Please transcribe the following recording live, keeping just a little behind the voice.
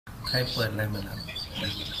ใครเปิดอะไรมาครับ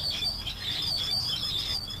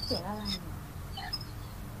เสียงอะไร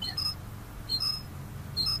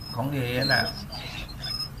ของเอ๋น่ะ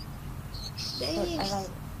ได้ยินอะไร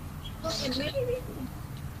ก็เป็นไม่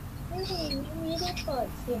ได้เปิด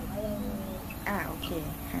เสียงอะไรเลยโอเค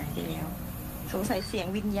หายไปแล้วสงสัยเสียง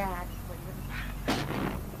วิญญาณบนบนผา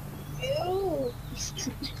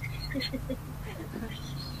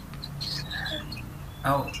เอ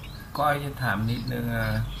าก้อยจะถามนิดนึง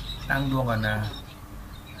ตั้งดวงก่อนนะ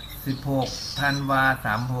16 ธันวา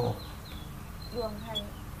 36ดวงใคร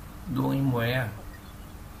ดวงอีหมวย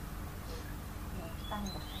ตั้ง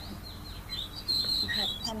แบบ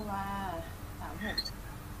16 ธันวา 36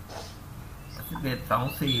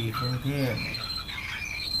 1124กรุงเทพ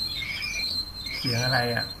เสียงอะไร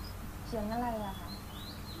เสียงอะไรคะ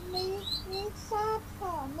ไม่ทราบค่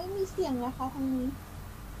ะไม่มีเสียงนะคะทางนี้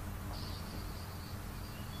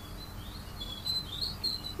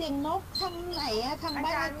เสียงนกทางไหนทางบ้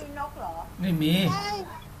านอาจารย์มีนกเหรอไม่มี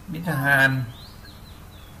มิทหาร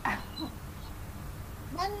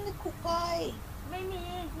นั่นครูก้อยไม่มี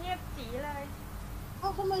เงียบจีเลย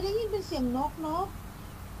ทำไมได้ยินเป็นเสียงนกเนาะ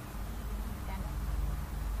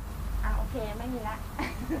โอเคไม่มีละ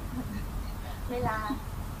เวลา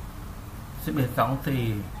1124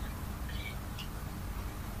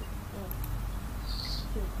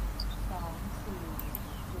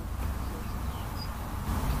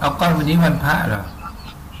เอาก้อนวันนี้วันพระเหรอ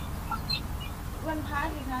วันพระ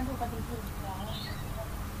สิคะดูปฏิทินแล้ว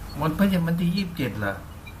วันพระยังวันที่27เหรอ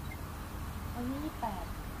วันที่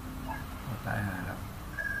28ตายหาแล้ว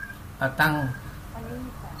ตั้งวันที่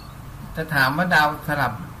28จะถามว่าดาวส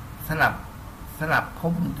ลับพ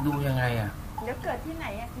บดูยังไงเดี๋ยวเกิดที่ไหน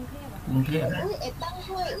กรุงเทพกรุงเทพเอ็ดตั้ง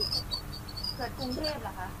ช่วยเกิดกรุงเทพเหร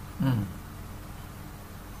อคะ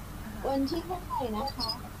วันที่เท่าไหร่นะค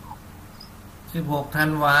ะ16 ธั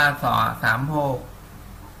นวา 36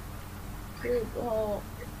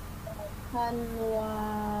 16 ธันวา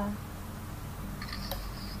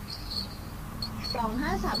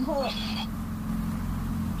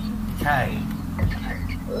 2536ใช่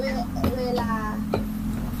เวลา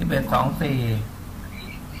11:24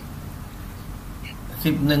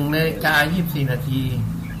 11:24 นาที 24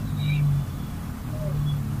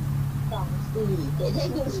เดี๋ยวให้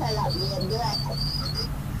ดูสลับเรียนด้วยโ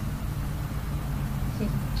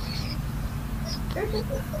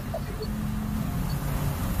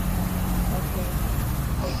อ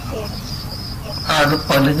เคเ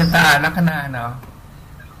ปิดเรือนชะตาลัคนาเนาะ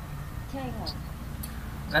ใช่ค่ะ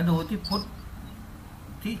แล้วดูที่พุทธ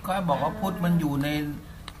ที่ก้อยบอกว่าพุทธมันอยู่ใน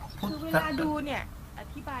พุทธเวลาดูเนี่ยอ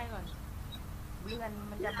ธิบายก่อนเรือน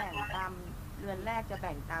มันจะแบ่งตามเรือนแรกจะแ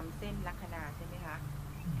บ่งตามเส้นลัคนาใช่ไหมคะ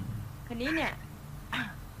คืนนี้เนี่ย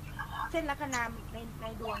เส้นลัคนาใน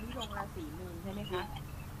ดวงที่ลงราศีมีนใช่ไหมคะ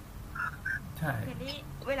ใช่ทีนี้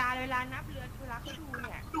เวลานับเรือนเวลาเขาดูเ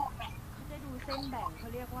นี่ยเขาจะดูเส้นแบ่งเขา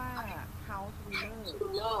เรียกว่า house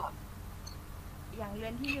ruler อย่างเรื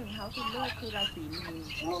อนที่1 house ruler คือราศีมีน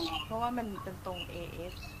เพราะว่ามันเป็นตรง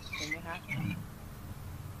AS เห็นไหมคะ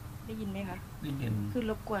ได้ยินไหมคะได้ยินคือ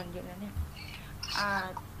รบกวนเยอะนะเนี่ย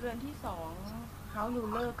เรือนที่2 house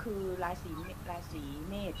ruler คือราศี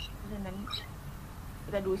เมษเพราะฉะนั้น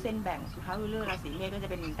จะดูเส้นแบ่ง house ruler ราศีเมษก็จะ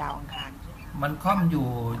เป็นดาวอังคารมันค่อมอยู่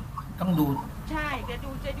ต้องดูใช่จะดู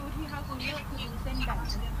ที่ house ruler คือดูเส้นแบ่งเ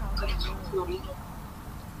ขาเรียก house ruler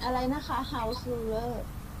อะไรนะคะ house ruler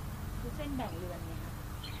คือเส้นแบ่งเรือนไงคะ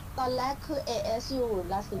ตอนแรกคือ AS อยู่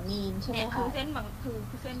ราศีมีนใช่ไหมคะคือเส้นแบ่ง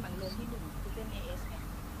คือเส้นแบ่งเรือนที่1คือเส้น AS เนี่ย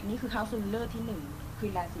อันนี้คือ house ruler ที่1คือ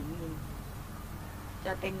ราศีมีนจ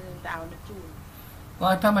ะเป็นดาวเนปจูนก็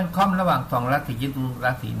ถ้ามันค่อมระหว่าง2ราศีจะดูร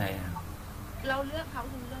าศีไหนเราเลือก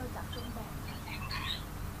house ruler จากเส้นแบ่ง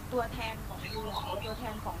ตัวแทนของเรือนตัวแท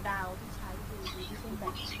นของดาวที่ใช้คือที่เส้นแบ่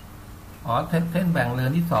งเส้นแบ่งเรือ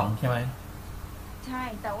นที่2ใช่ไหมใช่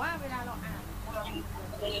แต่ว่าเวลาเราอ่านดาว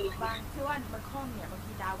บางที่ว่ามันค่อมเนี่ยบาง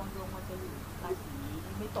ทีดาวบางดวงมันจะอยู่ราศี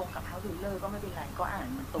ไม่ตรงกับ house ruler ก็ไม่เป็นไรก็อ่าน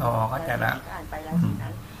มันตรงเข้าใจละก็อ่านไปราศีนั้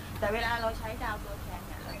นแต่เวลาเราใช้ดาวตัวแทนเ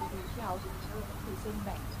นี่ยเราจะดูที่ house ruler ก็คือเส้นแ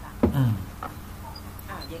บ่ง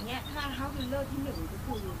ค่ะอย่างเงี้ยถ้า house ruler ที่1ก็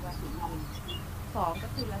คือราศีมีน2ก็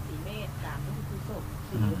คือราศีเมษ3ก็คือพฤษภ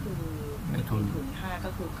4ก็คือเมถุน5ก็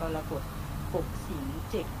คือกรกฎ6สิงห์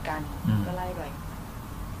7กันก็ไล่ไป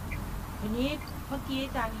ทีนี้เมื่อกี้อ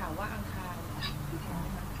าจารย์ถามว่าอังคาร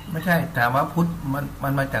ไม่ใช่ถามว่าพุธมั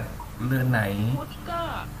นมาจากเรือนไหนพุธก็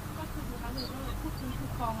คือเขาเรียกว่าพุธคือ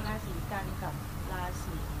ครองราศีกันกับรา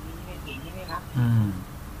ศีเมถุนใช่ไหมคะ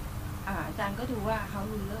อาจารย์ก็ดูว่าเขา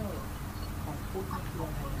รูเลอร์ของพุธมันคืออ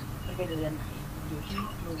ะไรมันเป็นเรือนไหนอยู่ที่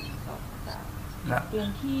1 2 3เดือน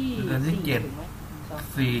ที่4ถูกไหม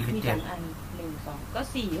 4 กับ มี 7 2 อัน1 2ก็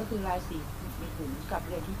4ก็คือราศีมิถุนกับเ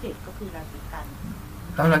รือนที่7ก็คือราศีกัน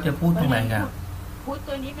แล้วเราจะพูดตรงไหนกันพุธ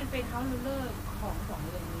ตัวนี้มันเป็นเฮาส์รูเลอร์ของ2เ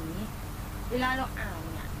รือนนี้เวลาเราอ่าน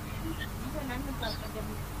เนี่ยเพราะฉะนั้นมันจะ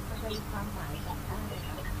มีความหมายต่างได้เลย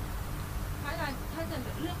ค่ะถ้าจะ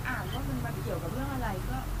เลือกอ่านว่ามันมาเกี่ยวกับเรื่องอะไร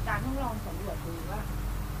ก็การต้องลองสำรวจดูว่า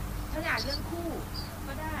ถ้าอ่านเรื่องคู่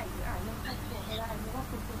ก็ได้หรืออ่านเรื่องครอบครัวก็ได้เพราะว่า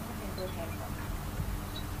คุณก็เป็นตัวแทนของมัน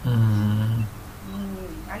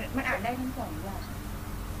มันอ่านได้ทั้ง2อย่าง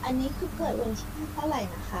อันนี้คือเกิดวันที่เท่าไหร่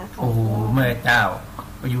นะคะโอ้โหแม่เจ้า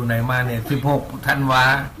ไปอยู่ไหนมาเนี่ย16 ธันวา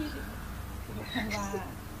16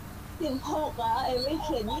แล้วไม่เ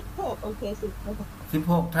ขียน26โอเค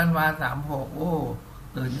16 ธันวา36โอ้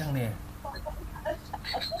ตื่นยังเนี่ย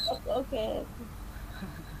โอเค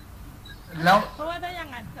แล้วเพราะว่าถ้าอย่าง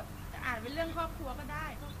นั้นอ่านเป็นเรื่องครอบครัวก็ได้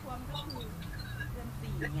ครอบครัวมันก็คือเรือน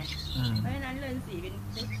4ไงเพราะฉะนั้นเรือน4เป็น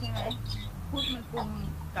พุธใช่ไหมพุธมันกลุ่ม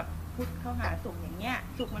กับพุธเข้าหาศุกร์อย่างเงี้ย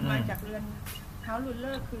ศุกร์มันมาจากเรือนเฮาส์รูเล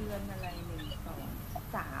อร์คือเรือนอะไร1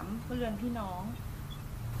 2 3ก็เรือนพี่น้อง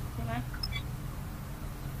ใช่ไหม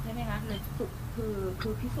คะเรือนศุกร์คื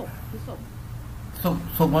อพิศุก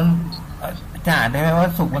มันจะอ่านได้ไหมว่า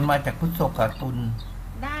ศุกร์มันมาจากพุทธศกกับตุล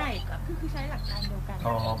ได้ก็คือใช้หลักการเดียวกัน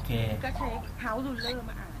โอเคก็ใช้เฮาส์รูเลอร์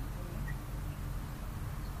มาอ่าน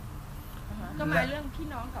ก็มาเรื่องพี่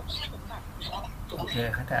น้องกับสมบัติโอเค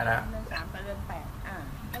เข้าใจแล้วเรือน3กับเรือน8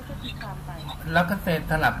ก็จะตีความไปแล้วเกษตร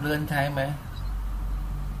สลับเรือนใช้ไหม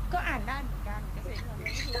ก็อ่านได้เหมือนกันเกษตรสลับเ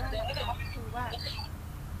รือนคือว่า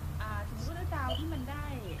สมมติว่าดาวที่มันได้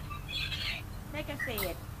เกษ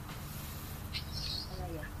ตรอะไร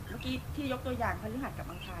เมื่อกี้ที่ยกตัวอย่างพฤหัสกับ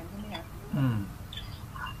อังคารใช่ไหมคะ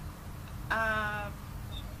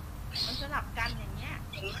มันสลับกันอย่างเงี้ย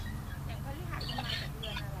อย่างพฤหัสมันมาจากเรื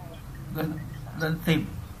อนอะไรเรือน10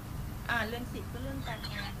เรือน10ก็เรื่องการ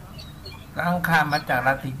งานเนาะอังคารมาจากร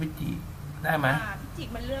าศีพิจิกได้ไหมพิจิก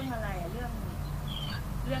มันเรื่องอะไรเรื่อ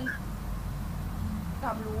งคว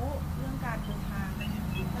ามรู้เรื่องการเดินทาง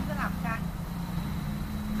มันสลับกัน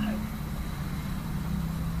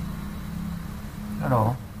ฮัลโหล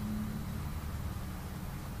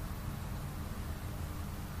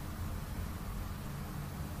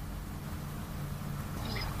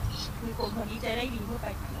มีคนนี้จะได้ดีเพื่อไป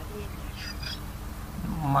ต่างประเทศ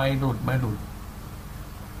ไม่หลุดไ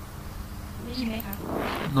ด้ยินไหมคะ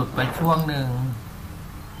หลุดไปช่วงหนึ่ง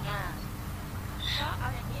ก็เอา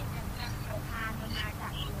อย่างนี้อย่างทานมันมาจา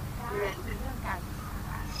กเรื่องคือเรื่องการศึกษา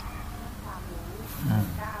เรื่องความรู้เรื่องเรื่อง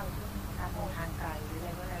การเดินทางไกลหรืออะไร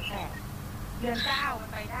ก็แล้วแต่เดือน9มัน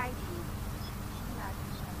ไปได้ดีเวลาที่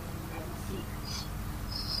มันเดือน10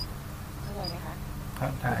เข้าใจไหมคะ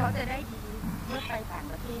เขาจะได้ดีเมื่อไปต่าง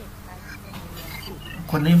ประเทศ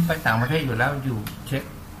คนนี้ไปต่างประเทศอยู่แล้วอยู่เช็ค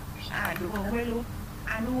ดูผมไม่รู้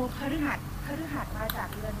ดูพฤหัสมาจาก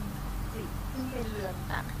เรือน10ซึ่งเป็นเรือน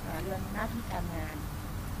หน้าที่การงาน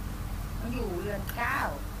มันอยู่เรือน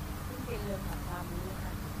9ซึ่งเป็นเรือนของความรู้ค่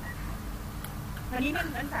ะอันนี้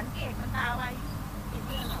มันสังเกตมันตาไว้เป็นเ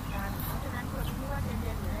รื่องของการเพราะฉะนั้นคนที่ว่าจะเรี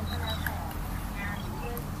ยนหรืออะไรก็แล้วแต่งานหรือเ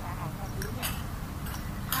รื่องศึกษาหาความรู้เนี่ย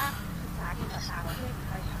ถ้าศึกษาเกี่ยวกับต่างประเทศหรือ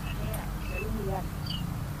ไปต่างประเทศจะรุ่งเรือง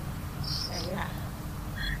แต่นี่แหละ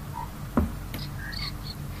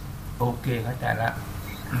โอเคเข้าใจแล้ว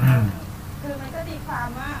คือมันก็ตีความ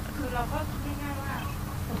ว่าคือเราก็คิดง่ายๆว่า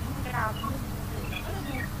สมมติดาวที่ก็จะ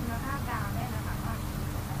ดูคุณภาพดาวได้นะคะว่า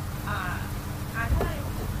ถ้าเรา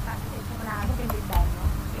ศึกษาเศษธรรมดาก็เป็นแบนเนาะ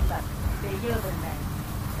เป็นแบบเลเยอร์เป็นแบน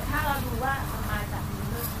แต่ถ้าเราดูว่ามันมาจากเ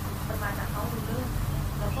รื่องมันมาจากเขาเรื่อง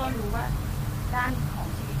เราก็รู้ว่าด้านของ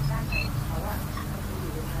ชีวิตด้านไหนของเขาว่ามันจะอยู่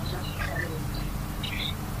ในนั้นแล้วจะเลย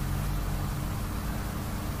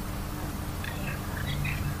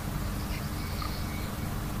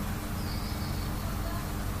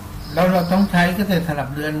แล้วเราต้องใช้เกษตรสลับ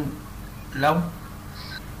เรือนแล้ว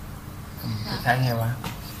จะใช้ไงวะ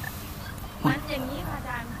มันอย่างนี้ค่ะอาจ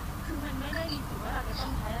ารย์คือมันไม่ได้มีสึกว่าเราจะต้อ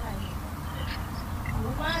งใช้อะไร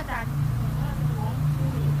รู้ว่าอาจารย์ก็รู้ชื่อ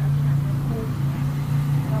ลักษณะเป็นคู่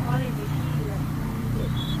เราก็เลยไปที่เรือน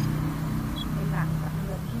เป็นหลักกับเรื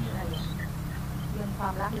อนที่อะไรเรือนควา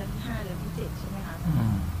มรักเรือนที่5เรือนที่7ใช่ไหมคะ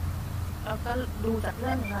เราก็ดูจากเ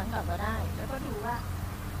รื่องนั้นกลับมาได้แล้วก็ดูว่า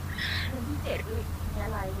เรือนที่7ด้วยอ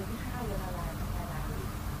ะไรเรือนที่5เรือนอะไร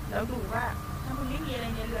แล้วดูว่าถ้ามันไม่มีอะไร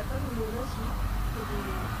ในเรือนก็ดูเรื่องชีวิตดู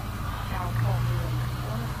ดาวครองเรือน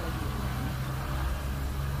ว่ามันเคยอยู่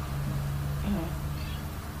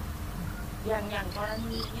อย่างกร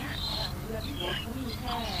ณีเนี้ยอย่างเรือนที่เขามีแ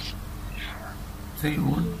ค่ซี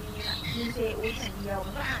อุสมีเซอุสอย่างเดียวมั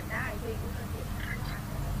นก็อ่านได้เซอุสเจ็ด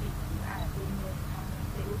อ่านเป็น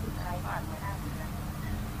เซอุสสุดท้ายก็อ่านมาได้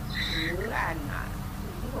หรืออ่าน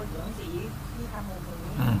ถึง คนอยู่ทั้งสีที่ทำมุมตรง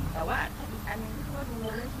นี้แต่ว่าถ้าอีกอันนึงที่ว่าดู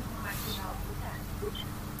เรื่องที่มันคือดาวพุธ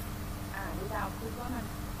ดูดาวพุธว่ามัน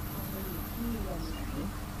อยู่ที่เรือนไหน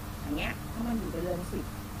อย่างเงี้ยถ้ามันอยู่ในเรือน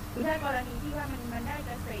10คือถ้ากรณีที่ว่ามันได้เ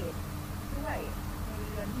กษตรด้วยใน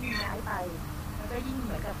เรือนที่ย้ายไปมันก็ยิ่งเห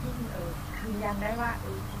มือนกับยิ่งยืนยันได้ว่า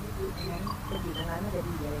ชีวิตตรงนั้นจะอยู่ตรงนั้นมันจะ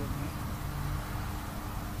ดีอะไรอย่างเงี้ย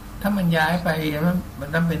ถ้ามันย้ายไปมัน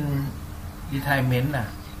ต้องเป็นรีไทร์เมนต์น่ะ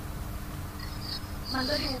มัน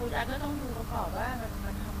ก็ดูแล้วก็ต้องดูประกอบว่ามั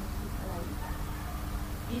นทำอะไร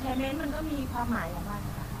รีไทร์เมนต์มันก็มีความหมายของมัน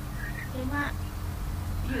ค่ะเช่นว่า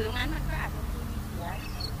อยู่ตรงนั้นมันก็อาจจะมีเสีย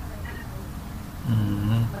อะไร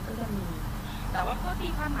มันก็จะมีแต่ว่าก็มี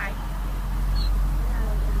ความหมายเวลาเร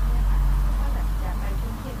าจะเรียกก็แบบอยากไปเ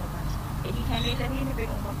ที่ยวกับมันรีไทร์เมนต์จะนี่เป็น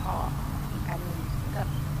องค์ประกอบอีกอันนึงกับ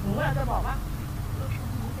หนูเราจะบอกว่า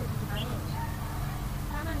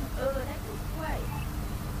ถ้ามันได้ถูกด้วย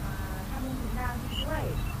ถ้ามันถึงดาวดีด้วย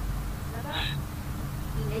แล้วก็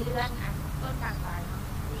อยู่ในเรือนต้นกลางปลาย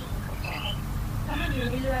ถ้ามันอยู่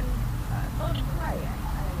ในเรือนต้นด้วย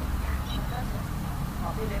อะไรอย่างเงี้ยมันก็จะขอ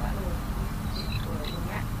ไปเลยว่าตัวอย่างเ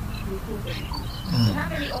งี้ยดูคู่กันถ้า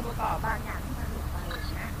ไม่มีองค์ประกอบบางอย่างที่มันหลุดไป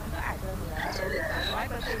นะมันก็อาจจะเหลือ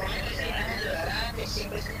100%อะ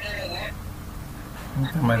ไรเงี้ย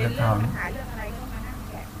ทำไมจะถอนหาเรื่องอะไรก็มานั่ง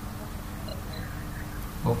แกะ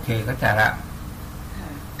โอเคเข้าใจละ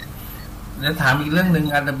แล้วถามอีกเรื่องหนึ่ง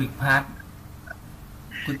อาราบิกพาร์ท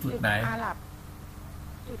คือจุดไหน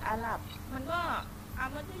จุดอาหรับมันก็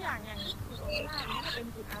มันทุกอย่างอย่างจุดโอล่าเนี่ยเป็น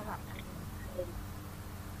จุดอาหรับ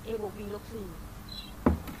A+B+C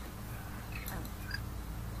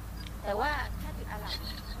แต่ว่าถ้าจุดอาหรับ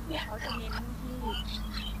เขาจะเน้นที่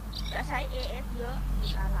จะใช้ AS เยอะจุ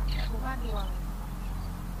ดอาหรับเพราะว่าดวง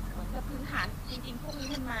เหมือนกับพื้นฐานจริงๆพวกนี้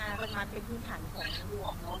มันมาเป็นพื้นฐานของดว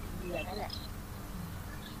งโนอินเดียนั่นแหละ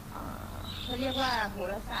เขาเรียกว่าโห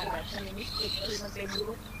ราศาสตร์แบบเฮเลนิสติกคือมันเป็น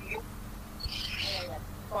ยุคอะไรแบบ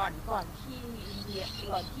ก่อนที่อินเดีย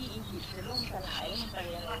ก่อนที่อียิปต์จะล่มสลายมันไป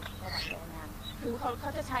อะไรประวัติยาวนานคือเขา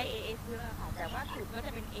จะใช้ AS เยอะค่ะแต่ว่าสูตรก็จ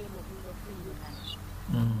ะเป็น A+B+C อยู่นะ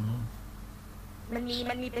มัน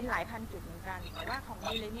มีเป็นหลายพันจุดเหมือนกันแต่ว่าของ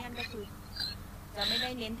มิเลเนียนก็คือจะไม่ได้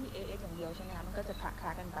เน้นที่ AS อย่างเดียวใช่ไหมคะมันก็จะคล้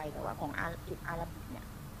ากันไปแต่ว่าของจุดอาราบิกเนี่ย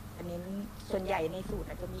จะเน้นส่วนใหญ่ในสูตร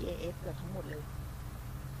อาจจะมี AS เกือบทั้งหมดเลย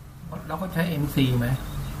เราก็ใช้ MC ไหม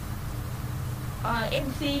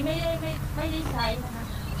MC ไม่ได้ใช้นะคะ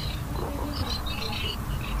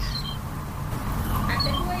อาจจ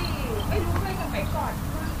ะด้วยไม่รู้ด้วยสมัยก่อน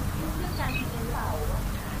ว่าเรื่องการเรียนเรา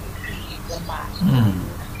ลำบาก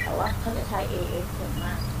แต่ว่าเขาจะใช้ AS ส่วนม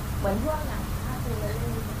ากเหมือนพวกอย่างถ้าเป็นเรื่อง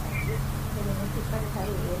เป็นในสิบก็จะใช้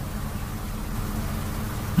AS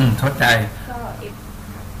เข้าใจก็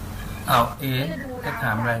จะถ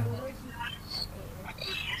ามอะไร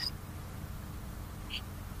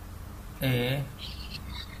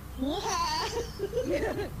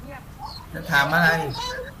จะถามอะไร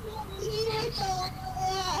ที่ไม่ตรงเล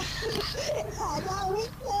ยหาดาวไม่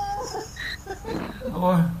เจอโอ้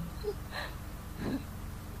ย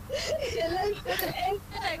เข้า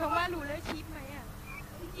ใจคำว่ารูเลอร์ชิปไหม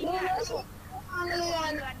จริงๆระบบเรือ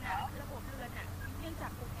นเนื่องจา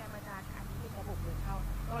กโปรแกรมอาจารย์อันนี้เป็นระบบเรือนเข้า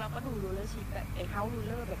เราก็ดูรูเลอร์ชิปแบบเฮาส์รูเ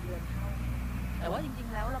ลอร์แบบเรือนเข้าแต่ว่าจริง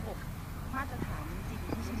ๆแล้วระบบมาตรฐานจริง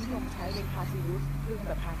ที่นิยมใช้เป็นพาซิลุสคือแบ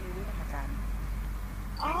บพาซิลุสอาจารย์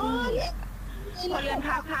พอเรือน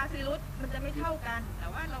พาซิลุสมันจะไม่เท่ากันแต่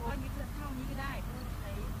ว่าเราก็ยึดเรือนเท่านี้ก็ได้ใ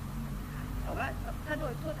ช้แต่ว่าถ้าโด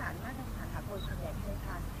ยทั่วฐานมาตรฐานโดยส่วนใหญ่ใช้พ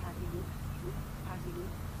าซิลุส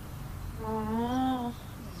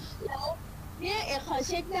แล้วเนี่ยเอขอเ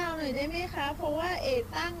ช็คดาวหน่อยได้ไหมคะเพราะว่าเอ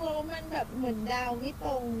ตั้งแล้วมันแบบเหมือนดาวไม่ต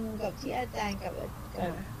รงกับที่อาจารย์กับ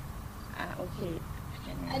โอเค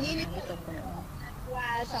อันนี้นี่ว่า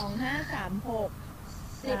2536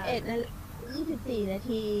 11:24 นา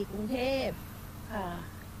ทีกรุงเทพ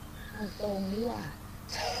ตรงนี่ว่า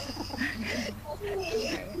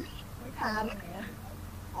ไม่ถาม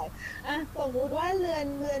สมมติว่าเรือน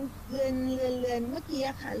เมื่อกี้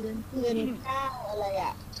ค่ะเรือน9อะไร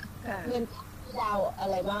เรือนดาวอะ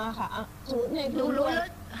ไรบ้างค่ะสมมติในดูรู้แล้ว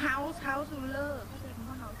House Ruler ก็เป็น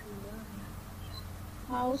ว่า House Ruler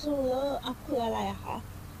House Ruler คืออะไรคะ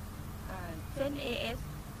เส้น AS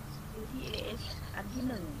ดูที่ AS อันที่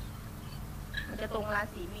1มันจะตรงรา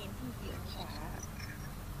ศีมีนที่กี่องศา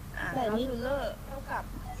House Ruler เท่ากับ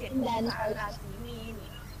7องศาราศีมีน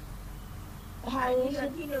เรือน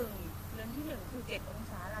ที่1คือ7อง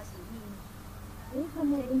ศาราศีมีนทำ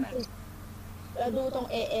ไมเป็น7เราดูตรง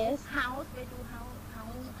AS House ไปดู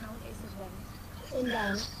House Ascendant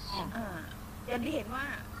จะได้เห็นว่า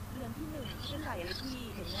เรือนที่1ขึ้นไหลเลยที่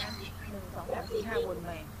เห็นนะ1 2 3 4 5วนไ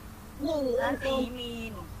ป หนึ่งเรือ ราน ศีมี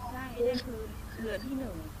นใช่นี่คือเรือนที่ห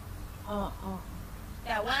นึ่งแ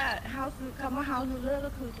ต่ว่า house คำว่า house ruler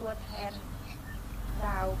ก็คือตัวแทนด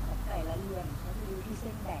าวของแต่ละเรือนก็คือที่เ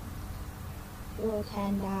ส้นแบ่งตัวแท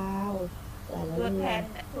นดาวแต่ละเรือน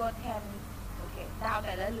ตัวแทนโอเคดาวแ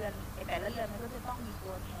ต่ละเรือนแต่ละเรือนมันก็จะต้องมี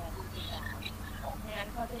ตัวแทนเป็นดาวงั้น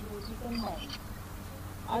เขาจะดูที่เส้นแบ่ง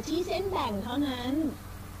ที่เส้นแบ่งเท่านั้น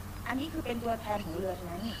อันนี้คือเป็นตัวแทนของเรือน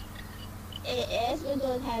นั้น AS เป็น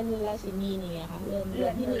ตัวแทนราศีมีนนี่ไงคะเรื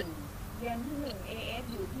อนที่หนึ่งAS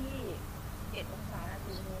อยู่ที่7 องศารา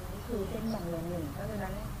ศีมีนนี่คือเส้นแบ่งเรือนหนึ่งเพราะฉะ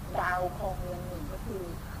นั้นดาวครองเรือนหนึ่งก็คือ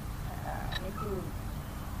เนปจูน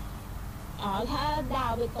ถ้าดา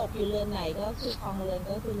วไปตกอยู่เรือนไหนก็คือครองเรือน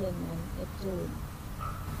ก็คือเรือนนั้นเนปจูน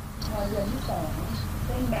พอเรือนที่2เ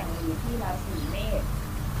ส้นแบ่งอยู่ที่ราศีเมษ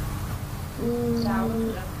ดาวคือ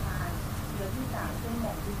อังคารเรือนที่3เส้นแ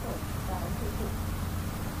บ่งที่ศุกร์ดาวคือศุกร์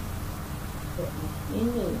นี่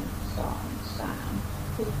1 2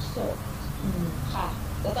 3พุธศุกร์ค่ะ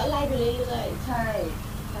แล้วก็ไล่ไปเรื่อยๆใช่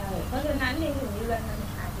เพราะฉะนั้นใน1 เดือนมัน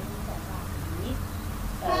อาจจะมี2 ราศี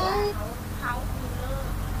แต่ว่าเขาคือเลิก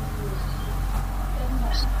คือเส้นแ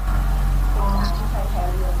บ่งที่ใช้แถว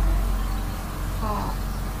เรือนนะค่ะ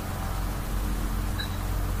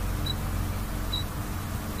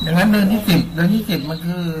อย่างนั้นเดือนที่10มัน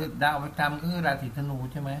คือดาวประจำก็คือราศีธนู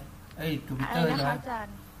ใช่ไหมจูปิเตอร์ใช่ไหม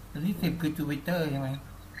เดือนที่10คือจูปิเตอร์ใช่ไหม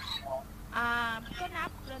ก็นั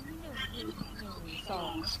บเดือนที่1คือ1 2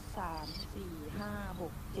 3 4 5 6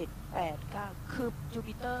 7 8 9คือจู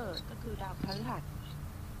ปิเตอร์ก็คือดาวพฤหัส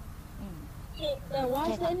แต่ว่า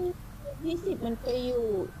เส้นที่10มันไปอยู่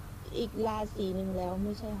อีกราศีหนึ่งแล้วไ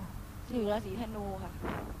ม่ใช่ค่ะอยู่ราศีธนูค่ะ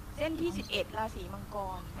เส้นที่11ราศีมังก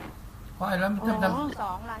รเพราะอะไรแล้ว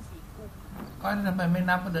2ราศีกุมก็ทำไมไม่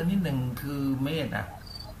นับว่าเดือนที่1คือเมษ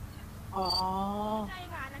ใช่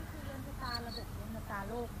ค่ะนั่นคือเรือนชะตาระบบเรือนชะตา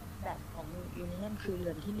โลกแบบของยูนี่นั่นคือเรื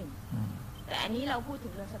อนที่1แต่อันนี้เราพูดถึ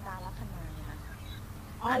งเรือนชะตาลัคนาค่ะ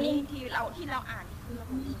อันนี้ที่เราอ่านคือระ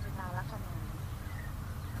บบเรือนชะตาลัคนา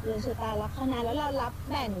เรือนชะตาลัคนาแล้วเรารับ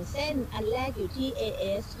แบ่งเส้นอันแรกอยู่ที่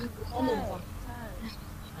AS ก็ใช่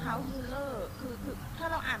house ruler คือถ้า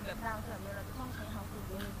เราอ่านแบบดาวเสริมเราจะต้องใช้ house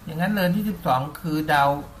ruler อย่างนั้นเรือนที่12คือดาว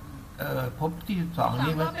ภพที่12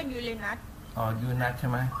นี่มันก็เป็นยูเรนัสยูเรนัสใช่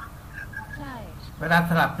ไหมใช่เวลา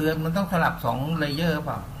สลับเรือนมันต้องสลับ2เลเยอร์เ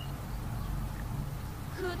ปล่า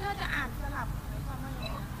คือถ้าจะอ่านสลับหมายความว่าอย่างไร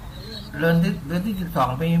เรือนที่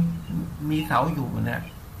12ไปมีเสาอยู่เนี่ย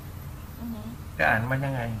จะอ่านมัน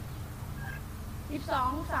ยังไง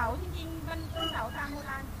12เสาจริงๆมันเป็นเสาตามโบ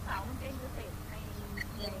ราณเสามันเป็นเกษตรใน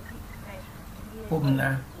ปุ่มน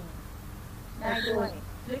ะได้ด้วย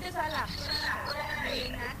หรือจะสลับยูเร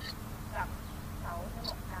นัสกับเสาส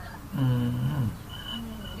ลับกัน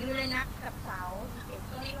ยูเรนัสกับเสา11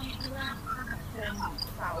ก็เรื่องสังคม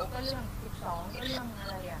เสาก็เรื่อง12ก็เรื่องอะ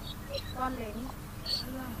ไรก้อนเลน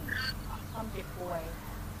เรื่องความเจ็บป่วย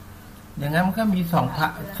อย่างนั้นมันก็มี2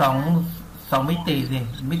มิติสิ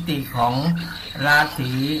มิติของราศี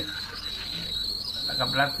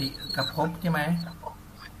กับภพใช่ไหม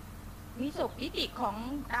มีมิติของ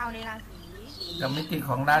ดาวในราศีกับมิติข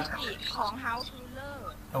องราศีของ house ruler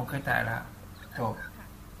โอเคใจละจบ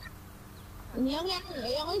ยัง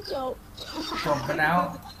ไม่จบกันแล้ว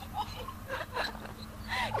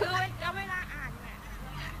คือเวลาอ่านเนี่ย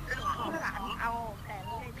ของหลานเอาแต่ไ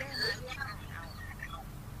ม่ได้เล่นมาเรียกอ่านเอา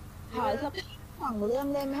ขอสัก2 เรื่อง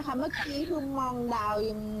ได้ไหมคะเมื่อกี้คือมองดาว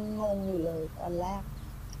ยังงงอยู่เลยตอนแรก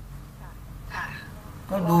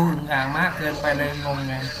ก็ดูห่างมากเกินไปเลยงง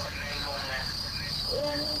ไง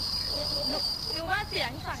หรือว่าเสีย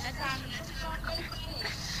งฝั่งอาจารย์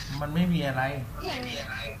มันไม่มีอะไร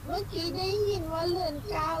เมื่อกี้ได้ยินว่าเรือน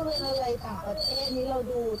9เรือนอะไรต่างประเทศนี้เรา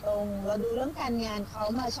ดูเรื่องการงานเขา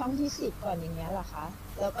มาช่องที่10ก่อนอย่างเงี้ยเหรอคะ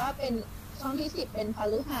แล้วก็เป็นช่องที่10เป็นพ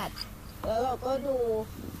ฤหัสแล้วเราก็ดู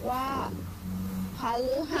ว่าพ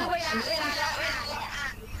ฤหัสเวลาเราอ่า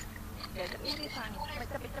นเดี๋ยวจะพูดให้ฟังมัน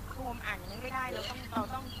จะเป็นโคมอ่านอย่างนี้ไม่ได้เรา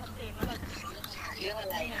ต้องชัดเจนว่าเราเรื่องอะ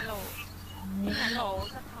ไรนะเรา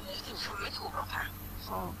จะทำไม่ถูกหรอกค่ะ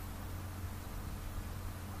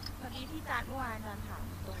พอดีที่อาจารย์เมื่อวานอาจารย์ถาม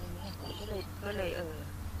ตรงนี้ก็เลยพูด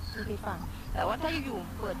ให้ฟังแต่ว่าถ้าอยู่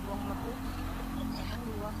เปิดดวงมาปุ๊บต้อง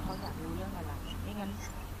รู้ว่าเขาอยากรู้เรื่องอะไรไม่งั้น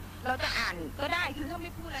เราจะอ่านก็ได้คือถ้าไ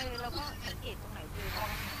ม่พูดอะไรเราก็สังเกตตรงไหนเจอว่า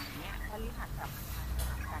อย่างเงี้ยถ้าลิขัดกับ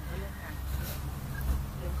การเรื่องงาน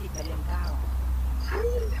เรื่อง10กับเรื่อง9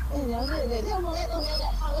แล้วเดี๋ยวถ้ามองตรงนี้แหล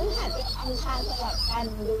ะพฤหัสกับอังคารสลับกัน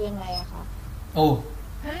ดูยังไงอะคะโอ้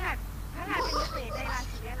พฤหัสเป็นเกษตรในรา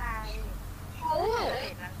ศีอะไรเกษ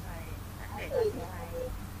ตรอะไร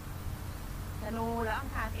ธนูแล้วอัง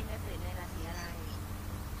คารเป็นเกษตรในราศีอะไร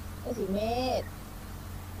ราศีเมษ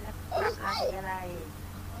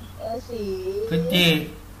ศีพฤศจิก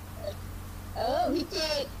พิ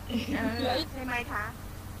จิกใช่ไหมคะ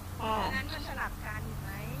เพราะนั้นมันสลับกันไหม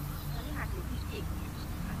พฤหัสอยู่พิจิก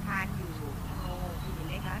อังคารอยู่เห็นไ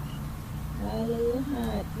หมคะพฤหั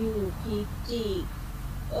สอยู่พิจิก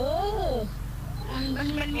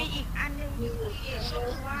มันมีอีกอันหนึ่งที่เกี่ยวกั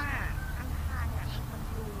บว่าอังคารเนี่ยมัน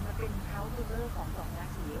ดูมันเป็นเท้าดูเลอร์ของสองรา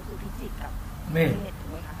ศีก็คือพิจิกกับเมษถูก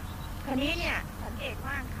ไหมคะคราวนี้เนี่ยสังเกต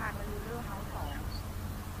ว่าอังคารมันดูเลอร์เท้าสอง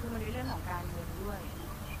คือมันเป็นเรื่องของการเงินด้วย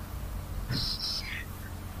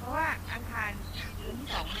เพราะว่าอังคารเดือนที่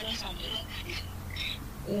สองเรื่องการเงิ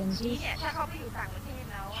นที่เนี่ยถ้าเขาไปอยู่ต่างประเทศ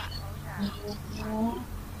แล้วอ่ะเขาจะ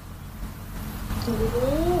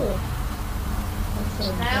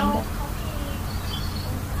แล้วเขามี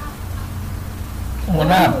องค์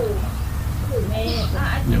ราชถือเมฆ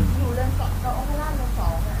อยู่เรือนสองกับองค์ราชเรือนสอ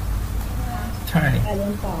งอ่ะใช่เรือ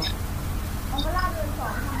นสององค์ราชเรือนสอ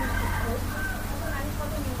งทำเป็นพุทธเพราะฉะนั้นเขา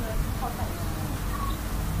จะมีเงินเขาแต่งงา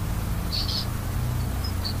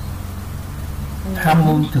นทำ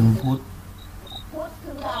มุมถึงพุทธคื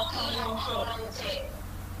อดาวคองเรือนเจ็ด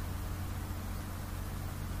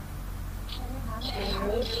ใช่ไหมคะ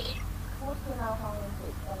พุทธคือดาวคองเรือนเจ็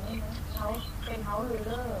ดตรงนี้นะเขาเป็นเฮาส์รูเ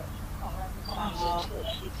ลอร์ของรา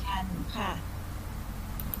ศีกันค่ะ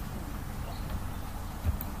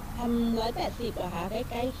ทำ180เหรอคะใ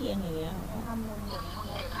กล้ๆเคียงอย่างเงี้ยทำมุมอย่างนี้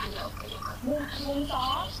มุมสอ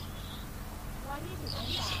ง120อง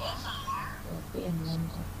ศาเปลี่ยนมุม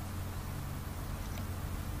ก่อน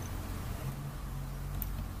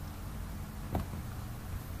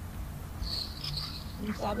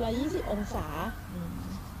320องศา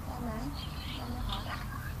ใช่ไหมใช่ไหมคะ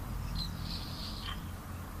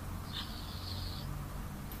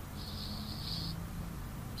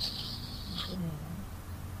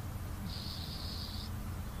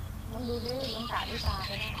มันดูด้วยลองกะด้วยตาไ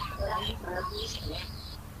ปได้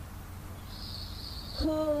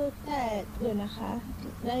คือแต่เดี๋ยวนะคะ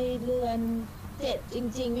ในเรือน7จ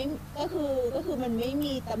ริงๆไม่ก็คือมันไม่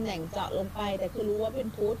มีตำแหน่งเจาะลงไปแต่คือรู้ว่าเป็น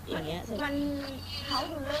พุทธอย่างเงี้ยมันเขา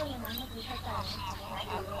ดูเรื่องนะเมื่อกี้เข้าใจค่ะ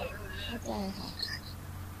เข้า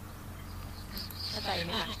ใจไหม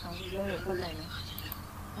คะเขาดูเรื่องเข้าใจไหม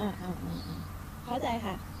เข้าใจ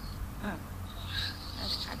ค่ะ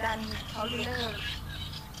อาจารย์เขาดูเรื่อง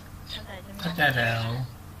เข้าใจใช่ไหมเข้าใจแล้ว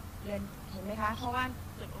เรียนเห็นไหมคะเพราะว่า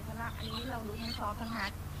จุดองค์ละอันนี้เรารู้ทั้งซอฟทั้งฮาร์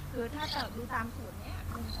ดคือถ้าจะดูตามสูตรเนี้ย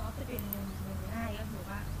มุมซอฟจะเป็นมุมง่ายก็คือ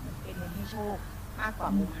ว่ามันเป็นมุมให้โชคมากกว่า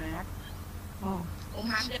มุมฮาร์ดมุม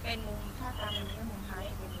ฮาร์ดจะเป็นมุมถ้าตามนี้มุมฮาร์ด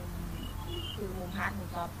เป็นมุมคือมุมฮาร์ดมุม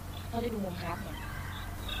ซอฟเขาจะดูมุมฮาร์ดเนี่ย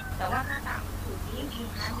แต่ว่าถ้าตามสูตรนี้มุม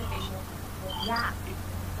ฮาร์ดจะเป็นมุมยาก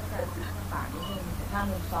ก็จะลำบากนิดนึงแต่ถ้า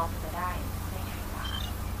มุมซอฟจะได้ง่ายกว่า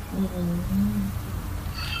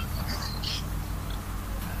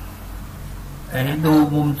ไอ้ดู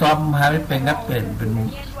มุมซ้อมพาไม่เป็นก็เปลี่ยนเป็นมุม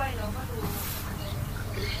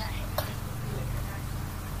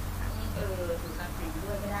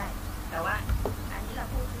แต่ว่าอันนี้เรา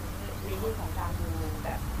พูดถึงในเรื่องของการดูแบ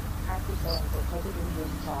บค่าติดตรงเขาจะดูมุ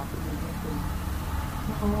มซ้อมดูไม่เป็น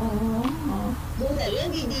ดูแต่เรื่อง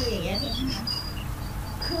ดีๆอย่างเงี้ย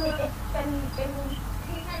คือเป็น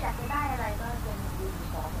ที่ถ้าอยากจะได้อะไรก็เป็นมุม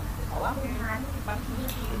ซ้อมแต่ว่ามุมฮาร์ดบางที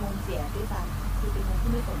ที่เป็นมุมเสียด้วยซ้ำคือเป็นมุมที่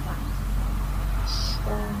ไม่สมหวังแ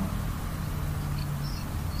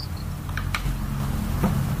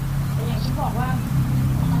ต่อย่างที่บอกว่า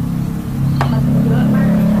มันเยอะมาก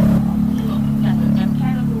เลยค่ะอย่างแค่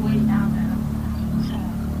เราดูดาวนะ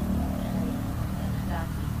รา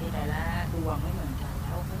ศีในแต่ละดวงไม่เหมือนกันแ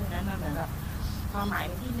ล้วเพราะฉะนั้นมันเหมือนกับความหมาย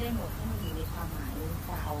มันที่ได้หมดที่มันอยู่ในความหมาย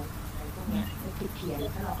ดาวอะไรพวกนี้ไม่ผิดเพี้ยน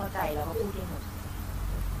ถ้าเราเข้าใจเราก็พูดได้หมด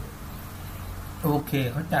โอเค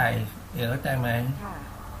เข้าใจเข้าใจไหมค่ะ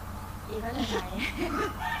เข้าใจไหม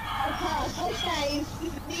เข้าใจ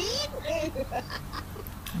นิด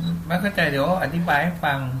ไม่เข้าใจเดี๋ยวอธิบายให้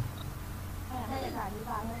ฟังให้อาจารย์อธิ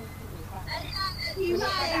บายให้ฟังอ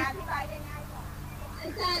ธิบายได้ง่ายกว่าอา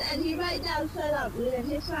จารย์อธิบายดาวสลับเรือนใ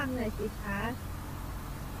ห้ฟังหน่อยสิคะ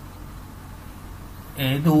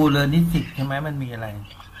ดูเรือนที่10ใช่ไหมมันมีอะไร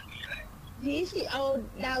ที่สิเอา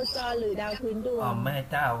ดาวจรหรือดาวพื้นดวงแม่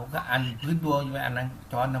เจ้าก็อันพื้นดวงอยู่อันนั้น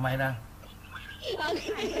จรทำไมล่ะอ่าน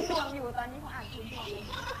พื้นดวงอยู่ตอนนี้เขาอ่านพื้นดวง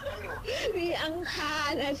มีอังคา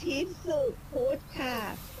รอาทิตย์ศุกร์พุธค่ะ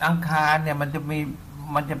อังคารเนี่ยมันจะ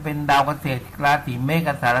เป็นดาวเกษตรราศีเมษ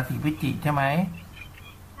กับราศีพิจิกใช่ไหม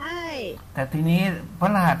ใช่แต่ทีนี้พฤ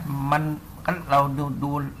หัสมันเรา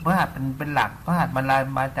ดูพฤหัสเป็นหลักพฤหัสมัน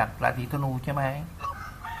มาจากราศีธนูใช่ไหม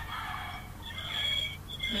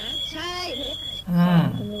ใช่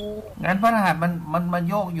งั้นพฤหัสมันมา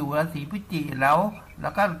โยกอยู่ราศีพิจิกแล้ว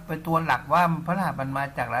ก็เป็นตัวหลักว่าพฤหัสมันมา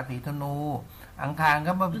จากราศีธนู อังคาร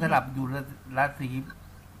ก็มาสลับอยู่ราศี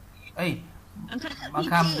เอ้ยอัง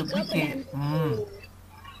คารคือพิจิกต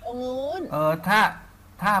รงนู้น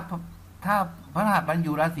ถ้าพระรหัสมันอ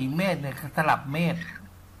ยู่ราศีเมษเนี่ยสลับเมษ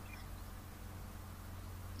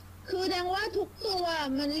คือแสดงว่าทุกตัว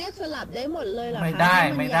มันเรียกสลับได้หมดเลยเหรอคะไม่ได้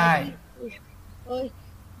ไ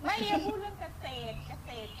ม่พูดเรื่องเกษตร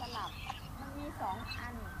สลับมันมี2 อั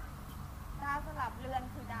นดาวสลับเรือน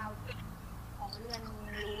คือดาวของเรือน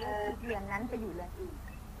นั้นไปอยู่เรือนอื่น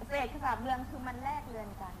เกษตรสลับเรือนคือมันแลกเรือน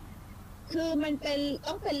กันคือมันเป็น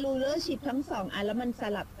ต้องเป็นรูเลอร์ชิพทั้ง2 อันแล้วมันส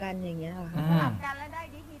ลับกันอย่างเงี้ยค่ะสลับกันแล้วได้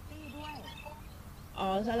ดิกนิตี้ด้วย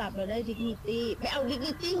สลับเราได้ดิกนิตี้ไปเอาดิก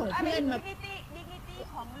นิตี้ของเพื่อนมาดิกนิตี้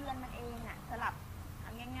ของเรือนมันเองอ่ะสลับ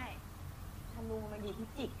ง่ายๆธนูมันอยู่พิ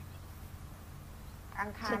จิกอั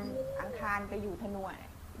งคารไปอยู่ธนู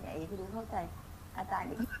เนี่ยที่รู้เข้าใจอาจา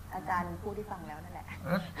รย์พูดที่ฟังแล้วนั่นแหละ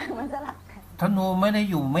มันสลับกันธนูไม่ได้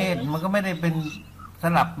อยู่เมษมันก็ไม่ได้เป็นส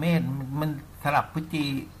ลับเมษมันสลับพฤศจิ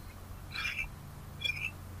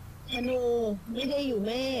ธนูไม่ได้อยู่เ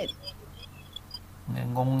มษเนี่ย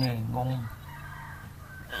งง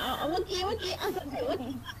เอาเมื่อกี้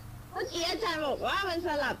อาจารย์บอกว่ามันส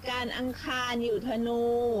ลับกันอังคารอยู่ธนู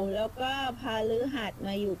แล้วก็พฤหัสม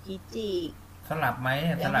าอยู่พิจิกสลับไหม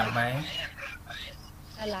สลั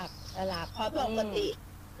บเพราะปกติ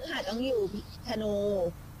พฤหัสต้องอยู่ธนู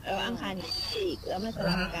แล้วอังคารอยู่พิจิกแล้วมันส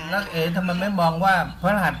ลับกันแล้วทำไมไม่มองว่าพฤ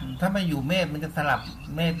หัสถ้าไม่อยู่เมษมันจะสลับ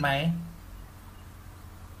เมษไหม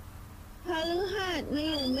พฤหัสมา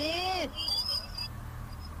อยู่เมษ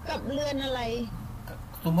กับเรือนอะไร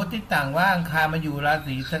สมมติที่ต่างว่าอังคารมาอยู่รา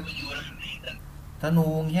ศีธนู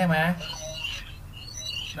ใช่ไหม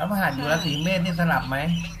แล้วพฤหัสอยู่ราศีเมษนี่สลับไหม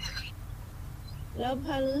แล้วพ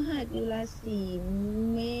ฤหัสอยู่ราศี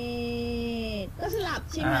เมษก็สลับ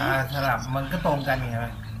ใช่ไหมสลับมันก็ตรงกันไง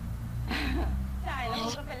ใช่แล้วมั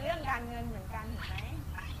นก็เป็นเรื่องการเงินเหมือนกันเห็นไหม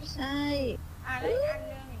ใช่แล้วอีกอัน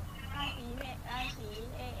หนึ่งราศี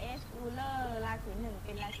รูเลอร์ราศี1เ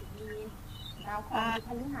ป็นราศีมีนดาวครพ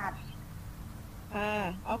ฤหัส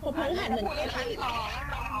คนพฤหัสเหมือนกันค่ะต่อ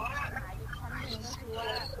ว่าหมายอีกชั้นหนึ่งก็คือ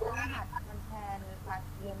ว่าพฤหัสมันแทนรา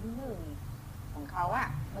ศีเรือนที่1ของเขา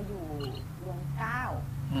มาอยู่เรือน9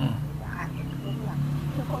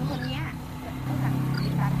คือคนนี้ต้องการ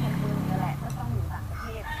การเงินเดือนนั่นแหละก็ต้องอยู่ต่างประเท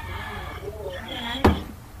ศดังนั้น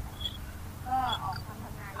ก็ออกทำ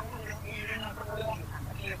งานได้เลยแล้วก็อยู่ต่าง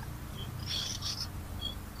ประเทศ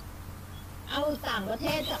เอาต่างประเท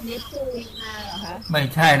ศจากเนปจูนมาเหรอคะไม่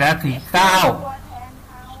ใช่แล้วสี9ตัวแทน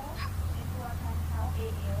เขา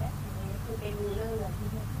คือเป็นรูเลอร์ที่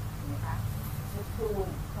นี่นะคะเนปจูน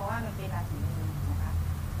เพราะว่ามันเป็นราศีมีนนะคะ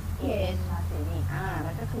ราศีมีนแ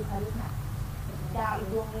ล้วก็คือพฤหัสดาวอีก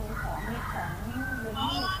ดวงหนึ่งของเดือน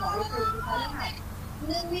ที่ของเนปจูนคือพฤหัส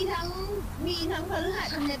มีทั้งพฤหัส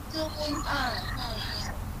ทั้งเนปจูน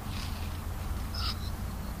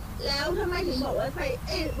แล้วทำไมถึงบอกว่าเ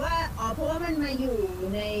พราะว่ามันมาอยู่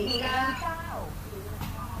ใน9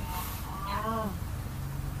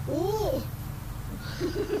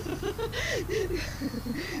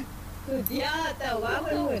สุดยอดแต่ว่า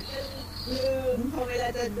มันเหมือนลืมพอเวลา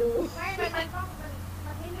จะดูมันต้อง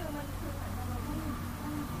มันไม่ลืมมันคือเหมือนมันต้อง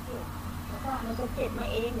เก็บแล้วก็มันจะเก็บมา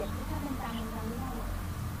เองเนี่ยถ้ามันจำไม่ได้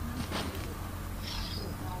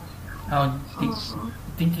เอา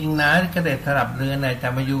จริงๆนะเกษตรสลับเรือนไหนแต่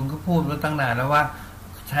มายุงก็พูดมาตั้งนานแล้วว่า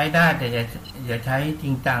ใช้ได้แต่อย่าใช้จริ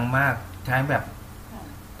งจังมากใช้แบบ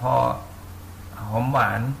พอหอมหว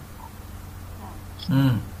าน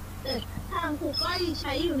ทางครูก็ใ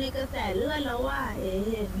ช้อยู่ในกระแสเลือดแล้วว่า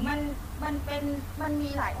มันมี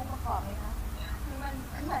หลายองค์ประกอบเลยคะคือมัน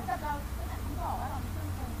เหมือนกับเราที่บอกว่าเราขึ้น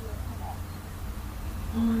คนเดียว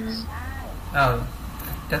ได้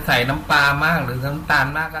จะใส่น้ำปลามากหรือน้ำตาล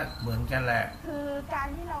มากก็เหมือนกันแหละคือการ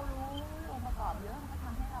ที่เรารู้องค์ประกอบเยอะมันก็ท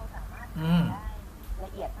ำให้เราสามารถได้ละ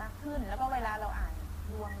เอียดมากขึ้นแล้วก็เวลาเราอ่าน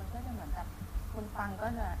ดวงมันก็จะเหมือนกับคนฟังก็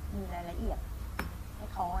จะมีรายละเอียดให้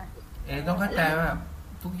เขาต้องเข้าใจว่า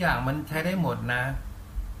ทุกอย่างมันใช้ได้หมดนะ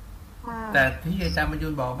แต่ที่อาจารย์บรรยุ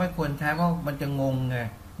นบอกไม่ควรใช้เพราะมันจะงงไง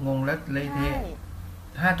งงแล้วเละเทะ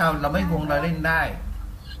ถ้าเราไม่งงเราเล่นได้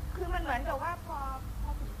คือมันเหมือนกับว่าพอ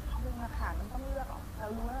ถึงจุดนึงอะค่ะมันต้องเลือกออกเรา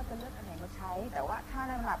รู้ว่าเราจะเลือกอันไหนมาใช้แต่ว่าถ้า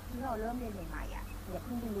ระดับที่เราเริ่มเรียนใหม่ๆอย่าเ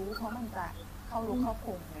พิ่งไปรู้เพราะมันจะเข้ารู้เข้าค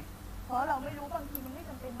งไงเพราะเราไม่รู้บางทีมันไม่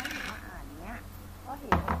จำเป็นต้องมาอ่านเนี้ยก็เห็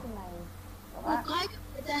นว่าเป็นไรแต่ว่าก็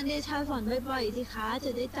อาจารย์เดชาสอนบ่อยๆสิคะจ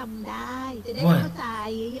ะได้จำได้จะได้เข้าใจ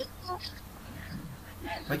เยอะ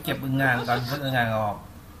ๆไปเก็บงานก่อนเพิ่งงานออก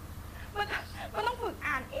มันต้องฝึก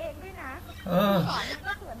อ่านเองด้วยนะสอน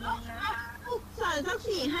ก็ส่วนนึงนะสอนสัก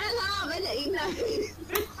 4-5 รอบไม่ได้อีกเลยไ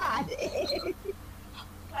ม่อ่านเอง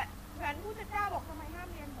เหมือนพุทธเจ้าบอกทำไมห้าม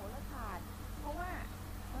เรียนโหราศาสตร์เพราะว่า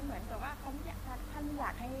กับว่าเขาอยากท่านอย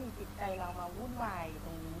ากให้จิตใจเรามาวุ่นวายต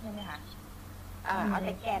รงนี้ใช่ไหมคะเอาแ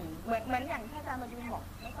ต่แก่นเหมือนอย่างที่อาจารย์มายุนบอก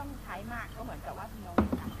ไม่ต้องใช้มากก็เหมือนกับว่าพี่น้อง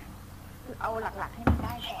ทำคือเอาหลักๆให้มันไ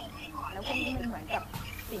ด้ก่อนแล้วพวกนี้มันเหมือนกับ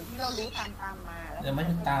สิ่งที่เรารู้ตามมาแล้วไม่ไ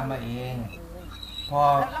ด้ตามมาเองพอ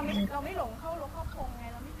แล้วเราไม่หลงเข้าโครงไง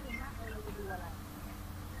เราไม่ลืมว่าเราจะดูอะไร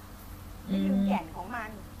ไม่ลืมแก่นของมัน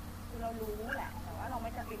คือเรารู้แหละแต่ว่าเราไม่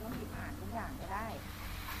จำเป็นต้องหยิบอ่านทุกอย่างก็ได้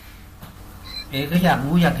ก็อยาก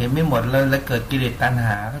รู้อยากเห็นไม่หมดเลยแล้วเกิดกิเลสตัณห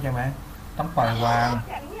าเข้าใจไหมต้องปล่อยวางแ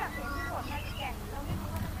ก่นที่อยากเห็นไม่หมดมันแก่นเราไม่รู้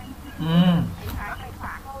ว่าทำไมไปซ้ายไปขว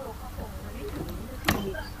าเข้าโครงมันไม่ถึง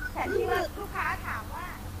แต่ที่ว่าลูกค้าถามว่า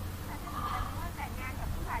แต่งงานกับ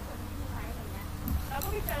ผู้ชายคนนี้มีไหมอะไรเงี้ยเราก็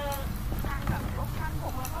ไปเจอทางแบบลบทางผ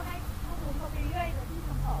มเราก็ได้ข้อมูลเขาไปเรื่อยเลยที่ค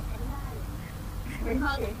ำตอบเขาได้เป็นข้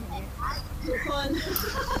อเสียอย่างนี้ทุกคน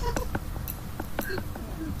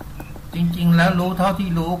จริงๆแล้วรู้เท่าที่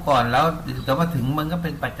รู้ก่อนแล้วแต่ว่าถึงมันก็เป็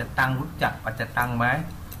นปัจจตังรู้จักปัจจตังไหม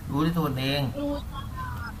รู้ด้วยตัวเองรู้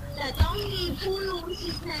แต่ต้องมีผู้รู้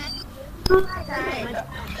ชี้แนะใช่มันจะ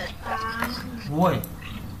ปัจจตังโว้ย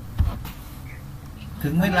ถึ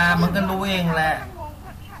งเวลามันก็รู้เองแหละ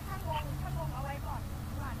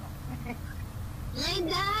ไม่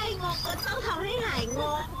ได้งงก็ต้องทำให้หายง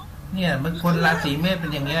งเนี่ยมันคนราศีเมษเป็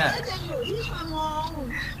นอย่างเงี้ยจะอยู่ที่ความงง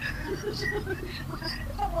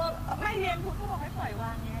ไม่เรียนคุณก็บอกให้ปล่อยว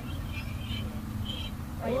างไง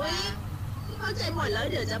เข้าใจหมดแล้ว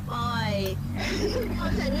เดี๋ยวจะปล่อยเข้า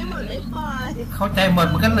ใจไม่หมดไม่ปล่อยเข้าใจหมด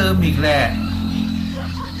มันก็ลืมอีกแหละ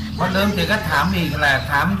พอลืมเดี๋ยวก็ถามอีกแหละ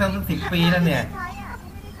ถามตั้ง10 ปีแล้วเนี่ย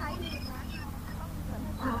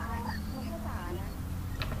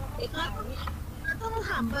ก็ต้องถ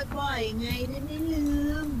ามบ่อยๆไงได้ไม่ลื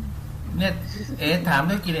มเนี่ยถาม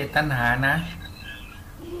ด้วยกิเลสตัณหานะ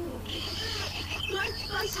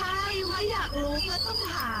ก็ใช่ว่าอยากรู้ก็ต้อง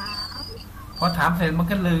ถามพอถามเสร็จมัน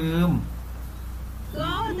ก็ลืมก็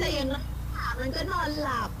แต่อย่างนั้นถามมันก็นอนห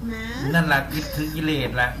ลับนะนั่นแหละคือกิเลส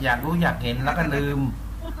แหละอยากรู้อยากเห็นแล้วก็ลืม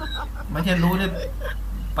ไม่ใช่รู้ด้วย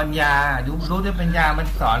ปัญญารู้ด้วยปัญญามัน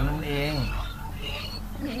สอนนั่นเอง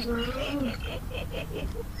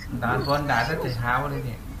ด่าคนด่าตั้งแต่เช้าเลยเ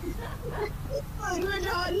นี่ยมาโด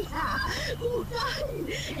นด่ากูก็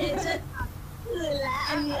จะคืนแล้ว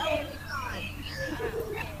อันนี้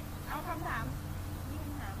เอาคำถาม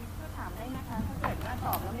ก็ถามได้นะคะถ้าเกิดว่าต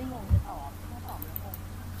อบแล้วไม่งงจะตอบถ้าตอบแล้วงง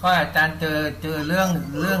ก็อาจารย์เจอเ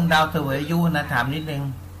รื่องดาวเสวยอายุนะถามนิดนึง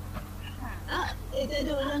จะ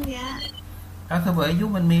ดูเรื่องเนี้ยดาวเสวยอายุ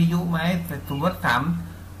มันมีอายุไหมสมมติ3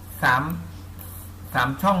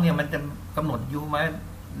 ช่องเนี่ยมันจะกำหนดอายุไหม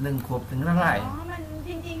1 ขวบถึงเท่าไหร่มันจ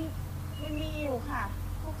ริงๆมันมีอยู่ค่ะ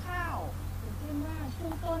คร่าวๆอย่างเช่นว่าช่ว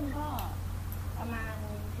งต้นก็ประมาณ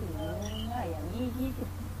ถึงเท่าไหร่อย่าง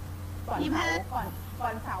20ก่อ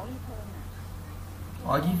นเสาอีเทิร์นอ่ะ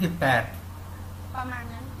28ประมาณ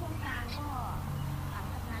นั้นช่วงกลางก็หลัง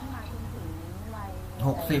จากนั้นมาจนถึงวัย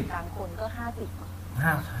60บางคนก็59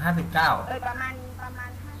ประมาณ50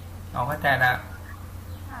เข้าใจละ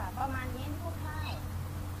ค่ะประมาณนี้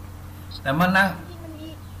แต่มันนะมันมี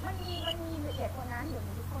ละเอียดกว่านั้นอยู่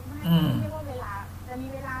ทุกคนไม่ใช่ว่าเวลาจะมี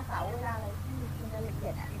เวลาเสาเวลาอะไรที่มันจะละเอีย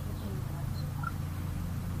ด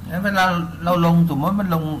งั้นเวลาเราลงสมมติมัน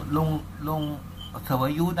ลงเสวย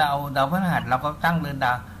อายุดาวพฤหัสเราก็ตั้งเรือนด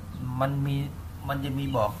าวมันจะมี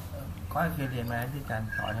บอกก็เคยเรียนมาที่อาจารย์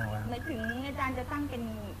สอนอย่างไรหมายถึงอาจารย์จะตั้งเป็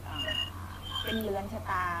นเรือนชะ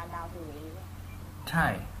ตาดาวเสวยใช่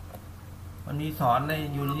มันมีสอนใน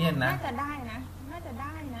ยูเนียนนะน่าจะได้นะ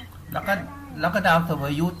แล้วก็ดาวเสวย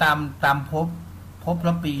อายุตามภพล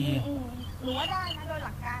ะปีหรือว่าได้นะโดยห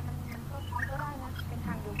ลักการมันก็ได้นะเป็นท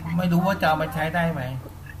างดู ไม่รู้ว่าจะเอามาใช้ได้ไหม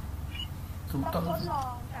ต้องทดลอ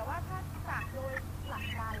งแต่ว่าถ้าจากโดยหลัก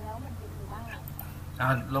การแล้วมันจะดูได้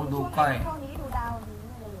ลองดูก้อยช่วงนี้ดูดาวนี้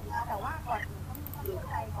เลยแต่ว่าก่อนอื่นต้องเข้า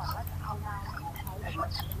ใจก่อนว่าจะเอาดาวมาใช้หรือ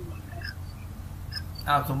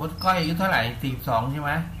ว่าสมมติก้อยอายุเท่าไหร่42ใช่ไห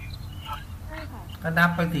มก็นับ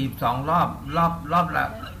ไป42รอบ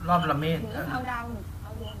ละเมตรเอาดาวเอ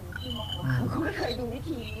าดวงที่เขาไม่เคยดูวิ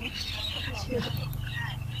ธีนี้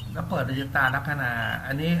แล้วเปิดดวงตาลัคนา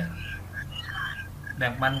อันนี้แบ่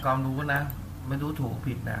งปันความรู้นะไม่รู้ถูก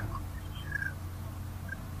ผิดนะ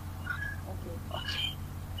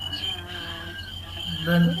เ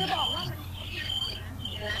ดินเ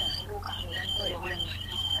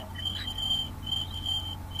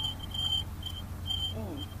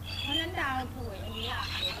พราะนั้นดาวสวยอันนี้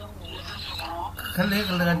เขาเรียก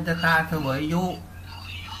เรือนชะตาเสวยอายุ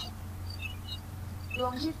เ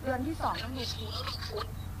ดือนที่2ต้องดู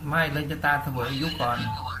ไม่เรือนชะตาเสวยอายุก่อน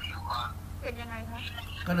เป็นยังไงคะ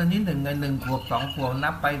ก็เรือนที่1 ขวบ2 ขวบนั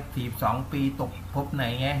บไป42 ปีตกภพไหน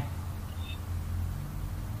ไง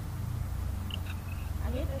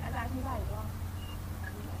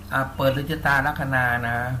เปิดดวงชะตาลัคนาน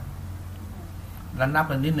ะแล้วนับเ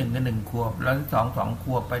ป็นที่1 กับ 1 ขวบแล้วที่2 ข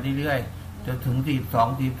วบไปเรื่อยๆจนถึง42 42 42 4 5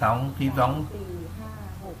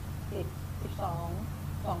 6 7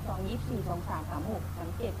 12 22 22 24 23 34 35 36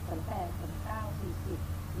 37 38 39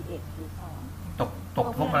 40 41 42 ตก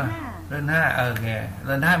ครบแล้วเรือน 5โอเคเ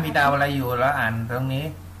รือน 5มีดาวอะไรอยู่แล้วอ่านตรงนี้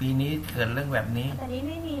ปีนี้เกิดเรื่องแบบนี้แต่นี้ไ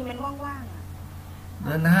ม่มีมันว่างๆเ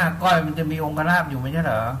รือน 5ก้อยมันจะมีองคราพอยู่ไม่ใช่เ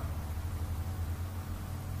หรอ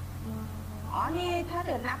อ๋อนี่ถ้าเ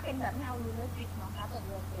ดินนับเป็นแบบไม่เอารูเลอร์ฟิกเนาะครับแต่เ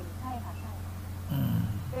ดือนเป็นใช่ค่ะใช่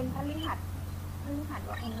เป็นพฤหัสวัง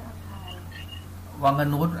นุษย์อังคารวัง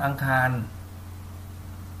นุษย์อังคาร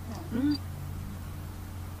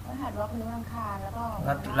พฤหัสวังนุษย์อังคาร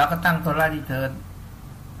แล้วก็ตั้งตัวราดีเทิร์น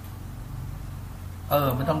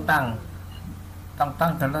ไม่ต้องตั้ง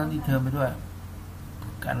ตัวราดีเทิร์นไปด้วย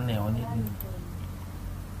กันเหนียวนิดนึง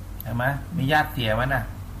เห็นไหมมีญาติเสียมั้ยน่ะ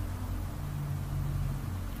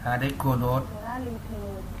หาได้โคโนส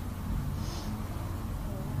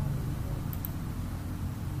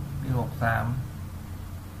ปี63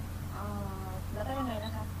แล้วได้ยังไงนะ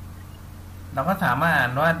คะเราก็สามารถอ่า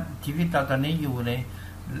นว่าชีวิตเราตอนนี้อยู่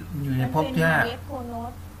ในภพที่5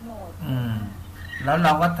แล้วเร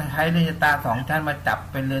าก็ใช้ดวงชะตา2ชั้นมาจับ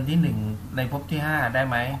เป็นเรือนที่1ในภพที่5ได้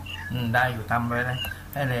ไหมได้อยู่ทำไว้นะ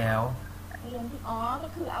ได้แล้วเรือนที่ก็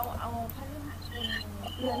คือเอาพฤหัสเป็น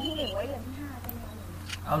เรือนที่1ไว้เรือนที่5ใช่ไหม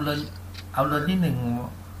เอาเรือนที่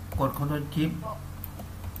1กดคอนโทรลชิป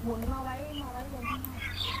หมุนมาไว้เรือนที่5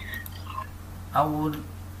เอา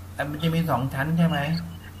มันจะมี2ชั้นใช่ไหม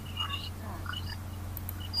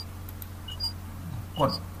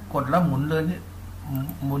กดแล้วหมุนเลย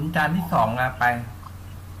หมุนจานที่2ไป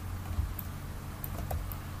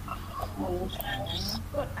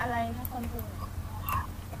กดอะไรคะคอนโทรล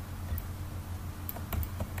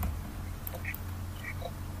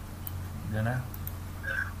เดี๋ยวนะ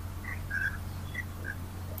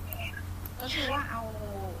ก็คือว่าเอา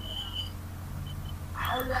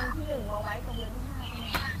เรือนที่1มาไว้กับเรือนที่5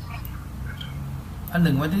อัน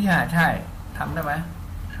1ไว้ที่5ใช่ทำได้ไหม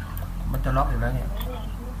มันจะล็อกอยู่แล้วเนี่ย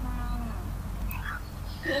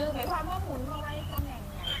คือหมายความว่าหมุนมาไว้ตำแหน่งไห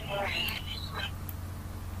น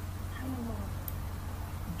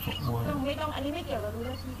ไม่ต้องอันนี้ไม่เกี่ยวกับรู้แ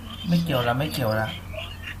ล้วใช่ไหมไม่เกี่ยวแล้ว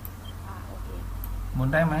โอเคหมุน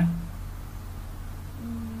ได้ไหม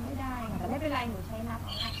ไม่ได้แต่ไม่เป็นไรหนูใช้นับ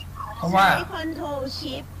เพราะว่าใช้คอนโทรล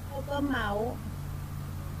ชิปแล้วก็เมาส์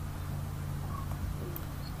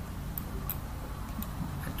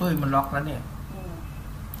ตุ้ยมันล็อกแล้วเนี่ย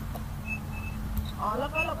แล้ว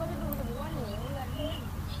ก็เราก็จะดูสมมติว่าหนูเรือนที่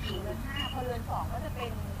เรือน5พอเรือน2ก็จะเป็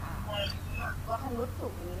นวัคนุษย์ศุ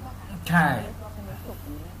กร์นี้ป่ะคะใช่วัคนุษย์ศุกร์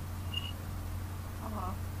นี้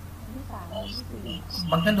ที่3ที่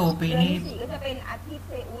4มันก็ดูปีนี้ที่4ก็จะเป็นอาทิตย์เ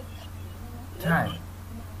ซอุสใช่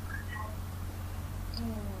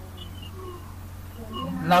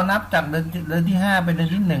เรานับจากเดือนที่5เป็นเดือ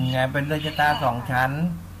นที่1ไงเป็นเดือนชะตา2ชั้น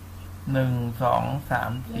1 2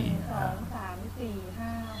 3 4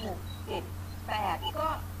 8ก็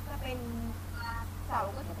เป็นเสา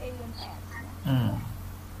ก็จะเป็นเรือน8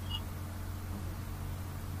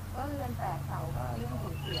ก็เรือน8เสาก็เรื่องสู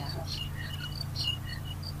ญเสีย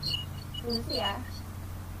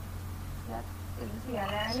แ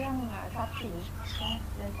ละเรื่องทรัพย์สิน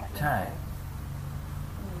เรือนใช่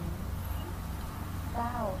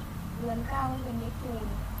9เรือน9เป็นเนปจูน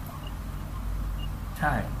ใ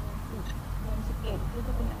ช่เรือน11ที่จ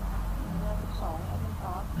ะเป็นอะไรเรือน12เป็นซ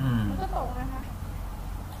อสมันก็ตรงนะคะ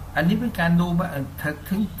อันนี้เป็นการดู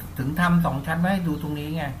ถึงทำ2ชั้นไม่ให้ดูตรงนี้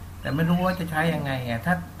ไงแต่ไม่รู้ว่าจะใช้ยังไง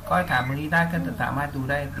ถ้าก้อยถามตรงนี้ได้ก็จะสามารถดู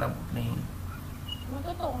ได้ระบบนี้มัน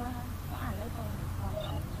ก็ตรงนะคะก็อ่านได้ตรง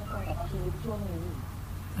กับชีวิตช่วงนี้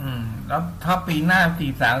แล้วถ้าปีหน้า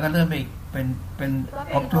43ก็เริ่มไปเป็น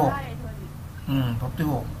ภพที่6ภพที่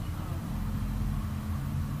6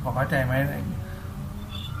พอเข้าใจไหม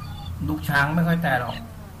ลูกช้างไม่ค่อยแต่หรอก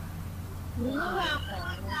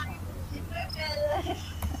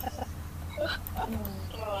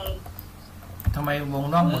ทำไมวง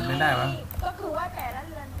นอกหมุนไม่ได้วะก็คือว่าแต่ละเ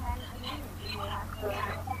รือนแทนอันนี้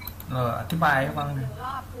อธิบายให้ฟังหนึ่งร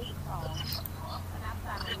อบคือ12นับต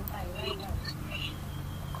ามไป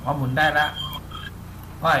หมุนได้ละ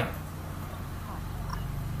ก้อย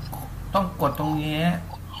ต้องกดตรงนี้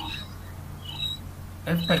เอ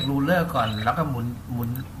ฟเฟกต์รูเลอร์ก่อนแล้วก็หมุน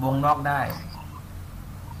วงนอกได้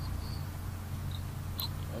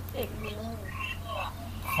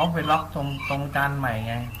เขาไปล็อกตรงจานใหม่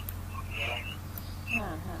ไง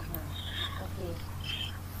โอเ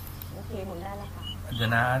คหมุนได้แล้วค่ะเดี๋ยว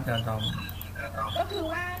นะจะต้องก็คือ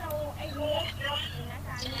ว่าเราไอ้รูเลอร์นะอาจ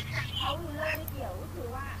ารย์เขารูเลอร์ไม่เกี่ยวก็คือ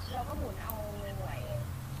ว่าเราก็หมุนเอาไว้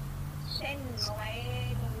นึ่งเอาไว้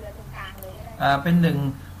ตรงเรือตรงกลางเลยก็ได้เป็น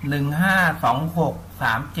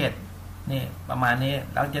1152637นี่ประมาณนี้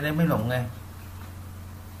เราจะได้ไม่หลงไง15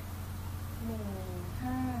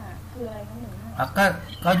คืออะไรคะก็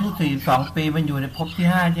อายุ42 ปีมันอยู่ในภพที่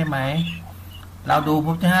5ใช่ไหมเราดูภ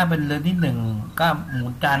พที่5เป็นเรือนที่1ก็หมุ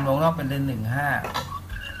นจานวงรอบเป็นเรือน15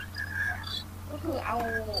ก็คือเอา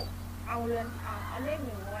เรือนเอาเลข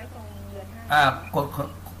1ไว้ตรงเรือน5กด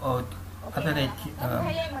ก็จะได้ใ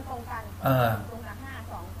ห้เลขมันตรงกันตรงกับ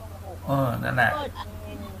5 2ตรงกับ6นั่นแหละ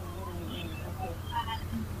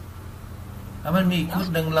แล้วมันมีอีกชุด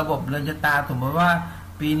หนึ่งระบบเรือนชะตาสมมติว่า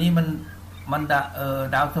ปีนี้มัน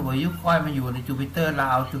ดาวเสวยยุคก้อยมาอยู่ในจูปิเตอร์เรา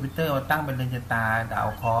เอาจูปิเตอร์มาตั้งเป็นเรือนชะตาดาว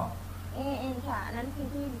เคราะห์ค่ะนั้นคือ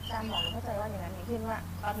ที่อาจารย์หมอเข้าใจว่าอย่างนั้นอย่างเช่นว่า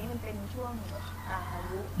ตอนนี้มันเป็นช่วงอา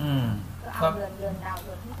ยุก็เอาเรือนดาวเ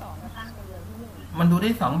รือนที่2มาตั้งเป็นเรือนที่1มันดูไ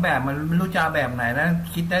ด้2แบบมันไม่รู้จะแบบไหนนะ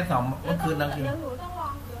คิดได้2เมื่อคืนนั่งคิด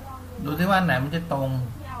ดูที่ว่าไหนมันจะตรง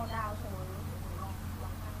ที่เอาดาวเสวย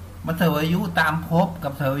มันเสวยอายุตามภพกั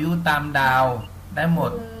บเสวยอายุตามดาวได้หม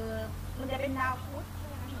ดมันจะเป็นดาวพุธใช่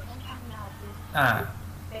ไหมหนูต้องตั้งดาวพุธ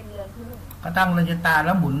เป็นเรือนที่1ก็ตั้งเรือนชะตาแ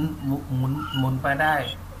ล้วหมุนไปได้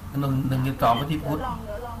1 1 2ไปที่พุธลอ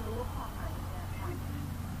งดูความหมาย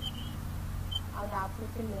เอาดาวพุธ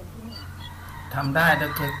เป็นเรือนที่1ทำได้ถ้า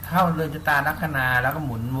เกิดเท่าเรือนชะตาลัคนาแล้วก็ห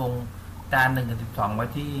มุนวงจาน1 กับ 12ไว้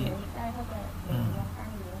ที่ได้เข้าใจตั้ง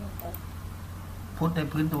เรือนพุธใน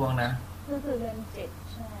พื้นดวงนะคือเรือน7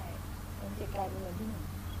ใช่เรือน7กลายเป็นเรือนที่1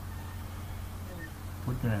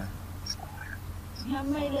พุธนะทำ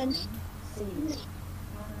ไมเรือน4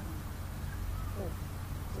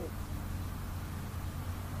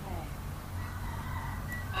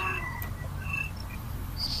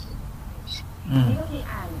ก็คือ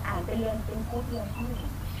อ่านเป็นเรือนเป็นพุธเรือนที่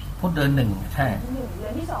1พุธเดือน1ใช่เรือ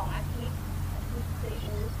นที่2อาทิตย์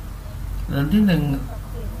เรือนที่1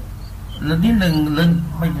เรือน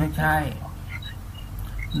ไม่ใช่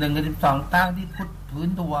1 กับ 12ตั้งที่พุธพื้น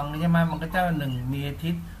ดวงใช่ไหมมันก็จะ1มีอา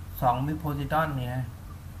ทิตย์2มีโพไซดอนเนี่ย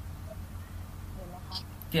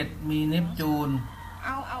7มีเนปจูนเอ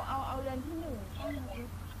าเรือนที่1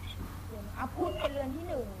เอาพุธเป็นเรือนที่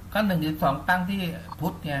1ก็1 กับ 12ตั้งที่พุ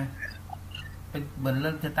ธไงเป็นเหมือนเ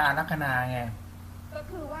รื่องชะตาลัคนาไงก็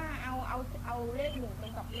คือว่าเอาเลข1ตร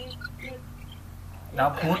งกับเลขดาว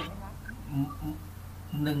พุธ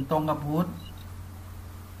1ตรงกับพุธ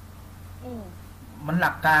มันห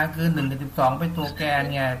ลักการคือ1 กับ 12เป็นตัวแกน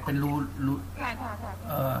ไงเป็นรู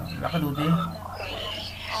แล้วก็ดูดิ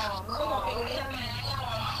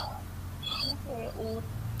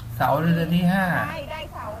เสาเดือนที่5ได้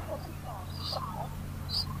เสาครบที่2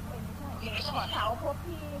เสาครบ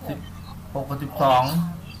ที่6 กับ 12 4 5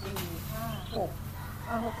 6 62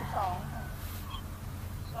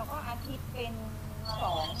แล้วก็อาทิตย์เป็น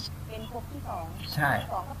2เป็นภพที่2ใช่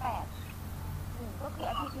2กับ8ก็คือ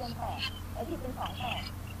อาทิตย์เดือน8อาทิตย์เป็น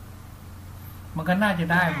28มันก็น่าจะ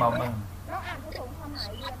ได้บอกมึงแล้วอ่านผสมความหมา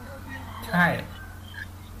ยเดือนด้วยใช่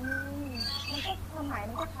มันก็ความหมาย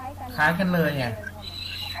มันก็คล้ายกันเลยไง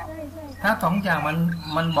ถ้า2อย่าง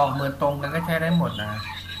มันบอกเหมือนตรงกันก็ใช้ได้หมดนะ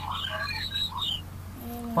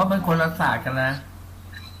เพราะมันคนละศาสตร์กันนะ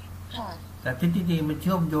แต่ที่ดีมันเ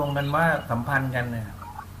ชื่อมโยงกันว่าสัมพันธ์กันเนี่ย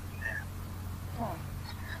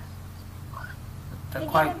แต่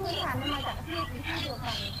ค่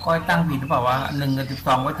อยตั้งผิดหรือเปล่าวะ1 กับ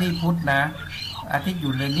 12ไว้ที่พุธนะอาทิตย์อ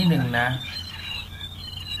ยู่เรือนที่1นะ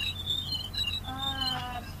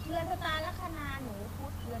เรือนชะตาลัคนาหนูพุ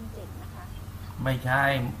ธเรือน7นะคะไม่ใช่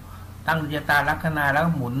ตั้งเรือนชะตาลัคนาแล้ว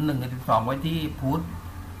หมุน1 กับ 12ไว้ที่พุธ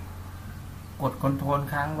กดคอนโทรล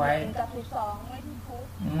ค้างไว้กับ12ไว้ที่พุธ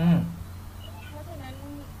เพราะฉะนั้น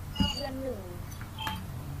เดือน1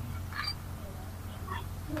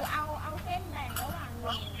คือเอาเส้นแบ่งระหว่าง1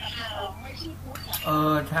กับ12ไว้ที่พุธ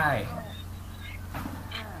ใช่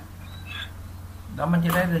แล้วมันจะ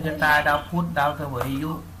ได้เรือนชะตาดาวพุธดาวเสวยอา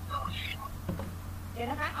ยุเดี๋ยว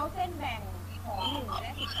นะคะเอาเส้นแบ่งของ1แล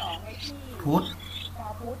ะ12ไว้ที่พุธ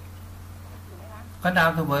ถูกไหมคะก็ดาว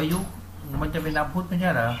เสวยอายุมันจะเป็นดาวพุธไม่ใ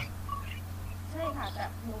ช่เหรอใช่ค่ะแต่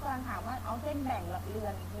หนูกำลังถามว่าเอาเส้นแบ่งเรือ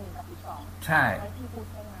น1กับ12ใช่ไว้ที่พุธ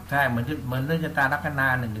ใช่ไหมใช่เหมือนเรื่องชะตาลัคนา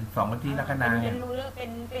1 ถึง 2ไว้ที่ลัคนาเป็นรูเลอร์เ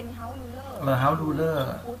ป็นเฮาส์รูเลอร์เฮาส์รูเลอร์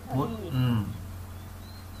พุธ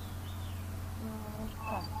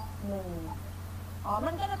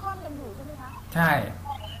มันก็จะค่อนกันอยู่ใช่ไหมคะใช่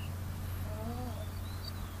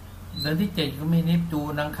เดือนที่7ก็มีนิปจู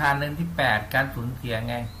นอังคารเดือนที่8การสูญเสีย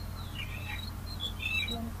ไงเ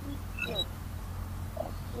ดือนที่7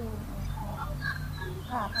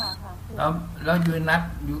แล้วยู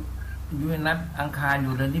นัสอังคารอ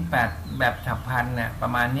ยู่เดือนที่8แบบฉับพลันเนี่ยปร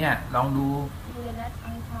ะมาณเนี้ยลองดูยูนัส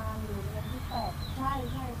อังคารอยู่เดือนที่8ใช่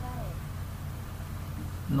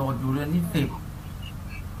โหนดอยู่เรือนที่10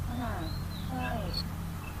ใช่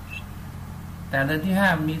แต่เรือนที่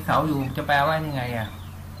5มีเสาอยู่จะแปลว่ายังไงอ่ะ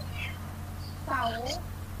เ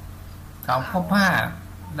สาครบ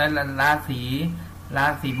5ในรา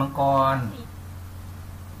ศีมังกร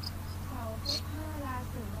เสาครบ5รา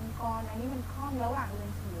ศีมังกรอันนี้มันค่อมระหว่างเรือ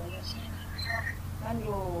นเสือเลยมันอ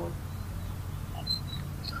ยู่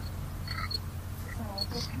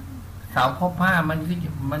เสาครบ5มัน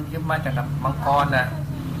จะมาจากมังกรอ่ะ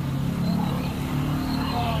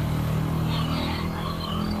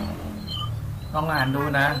ลองอ่านดู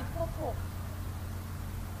นะ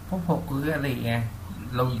พวก6คืออะไรไง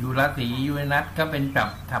เราอยู่ราศียูเรนัสก็เป็นแบบ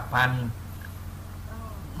ฉับพลัน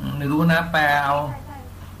ไม่รู้นะแปลเอา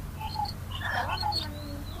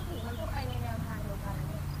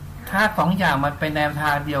ถ้า2อย่างมันเป็นแนวท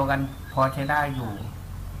างเดียวกันพอใช้ได้อยู่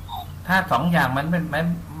ถ้า2อย่างมันเป็น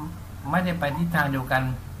ไม่ได้ไปทิศทางเดียวกัน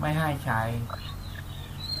ไม่ให้ใช้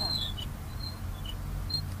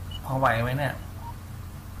พอไหวไหมเนี่ย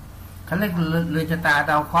เขาเรียกเรือนชะตา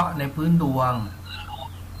ดาวเคราะห์ในพื้นดวง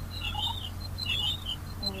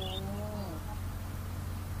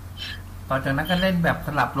ต่อจากนั้นก็เล่นแบบส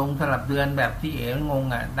ลับลงสลับเดือนแบบที่งง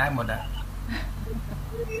อ่ะได้หมดอ่ะ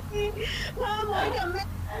พ่อหมอกับแม่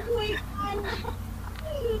คุยกัน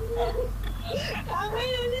ฟังไม่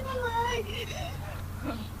รู้เรื่องเลย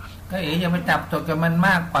ก็อย่าไปจับจดกับมันม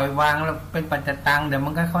ากปล่อยวางแล้วเป็นปัจจตังเดี๋ยวมั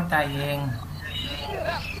นก็เข้าใจเอง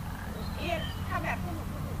ถ้าแบบสนุก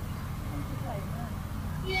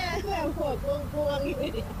เนี่ยแบบปวดกวงๆอยู่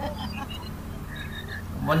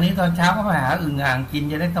วันนี้ตอนเช้าก็ไปหาอึ่งอ่างกิน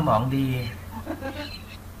จะได้สมองดี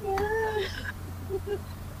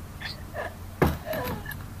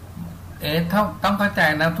ต้องเข้าใจ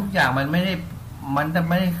นะทุกอย่างมันจะไม่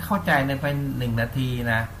ได้เข้าใจในภายใน1 นาที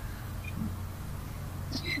นะ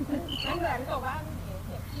มันเหมือนกับว่าเป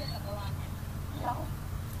รียบเทียบจักรวาลแล้ว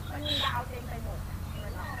มันมีดาวเต็มไปหมด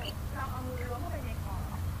เราเอามือล้วงเข้าไปในคอ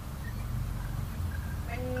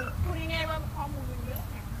มันพูดง่ายๆว่าข้อมูลมันเยอะ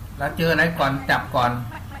ไงแล้วเจออะไรก่อนจับก่อน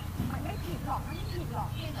มันไม่ผิดหรอกเ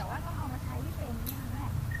พียงแต่ว่าต้องเอามาใช้ให้เป็นนี่แหละ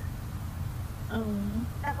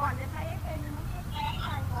แต่ก่อนจะใช้ให้เป็นมันต้องแก้ไข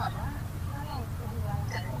ก่อนว่าเราจะดูอะ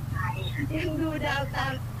ไรยังดูดาวตา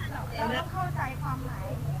มเราต้องเข้าใจความหมาย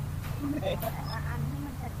แต่ละอันให้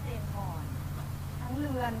มันชัดเจนก่อนทั้งเ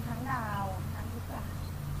รือนทั้งดาวทั้งทุกอย่าง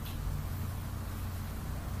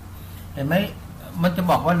เห็นไหมมันจะ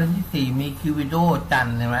บอกว่าเรือนที่4มีคิววิโดจัน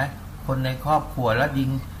ใช่ไหมคนในครอบครัวแล้ว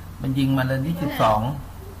มันยิงมาเรือนที่12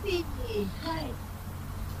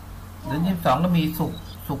เรือนที่12ก็มีศุ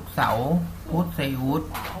กร์เสาร์พุธเซอุส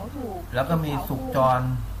แล้วก็มีศุกร์จร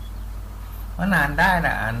ว่านานได้แหล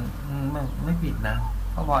ะอ่านไม่ผิดนะ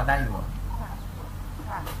ก็พอได้อยู่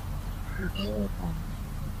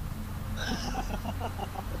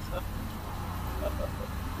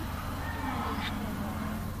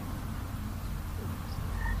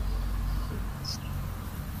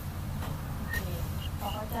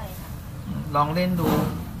ลองเล่นดู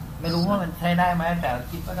ไม่รู้ว่ามันใช้ได้ไหมแต่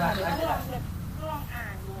คิดว่าได้ลองอ่า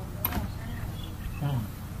นดู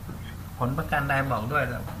ผลประกันได้บอกด้วย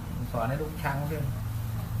แล้วสอนให้ลูกช้างด้วย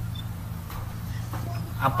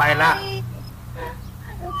เอาไปละ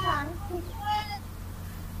ลูกช้าง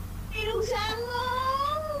มีลูกช้างร้อ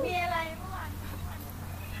งมีอะไรเมื่อ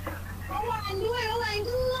วานด้วยเมื่อวาน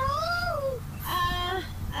ก็ร้อง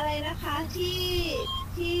อะไรนะคะที่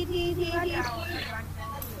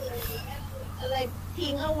อะไร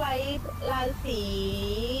ทิ้งเอาไว้ราศี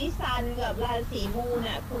ซันกับราศีมูน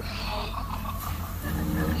น่ะถูก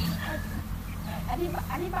อ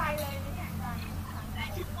ธิบายเลยเนี่ย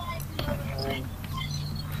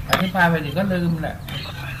อธิบายไปถึงก็ลืมแหละ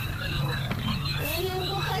ลืม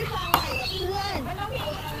ก็เคยฟังใหม่กับเพื่อนไม่ต้องมี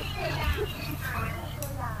ตัวอย่าง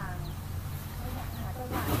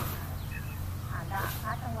หาดาพ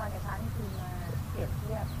าร์ทกลางวันกับพาร์ทกลางคืนมาเปรียบเ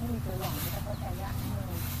ทียบให้มีตัวอย่างที่จะเข้าใจยากนิดนึง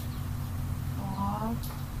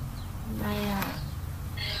ไม่อ่ะ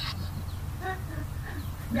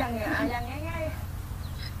อย่างง่าย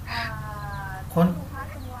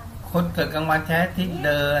คนเกิดกลางวันใช้อาทิตย์เ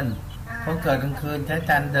ดินคนเกิดกลางคืนใช้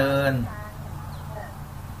จันทร์เดิน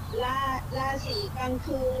ราศีกลาง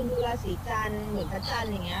คืนดูราศีจันทร์เหมือนพระจันท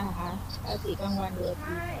ร์อย่างเงี้ยเหรอคะราศีกลางวันดู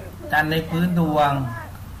จันทร์ในพื้นดวง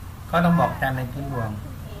ก็ต้องบอกจันทร์ในพื้นดวง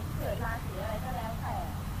เกิดราศีอะไรก็แล้วแต่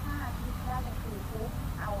ถ้าอาทิตย์ได้กลางคืนปุ๊บ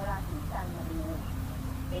เอาราศีจันทร์มาดู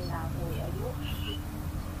เป็นดาวโดยอายุ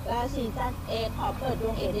ราศีจันทร์ขอเปิดด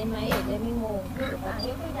วงได้ไหมได้ไม่งงย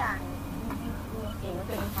กตัวอย่างมันเ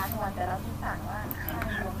ป็นพาร์ทวันแต่เราที่สั่งว่าถ้า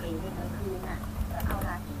ดวงเป็นกลางคืนน่ะก็เอาร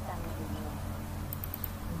าศีจันทร์มาดู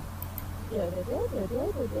เดี๋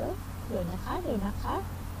ยวนะคะ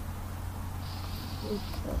มั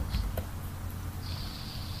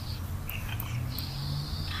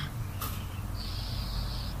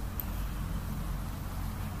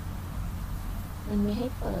นไม่ให้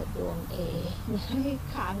เปิดดวงมันให้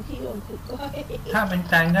ค้างที่ดวงคือก้อยถ้าเป็น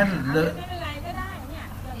จันทร์ก็เลยไม่เป็นไรก็ได้เนี่ย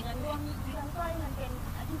อย่างเงินดวงก้อยมันเป็น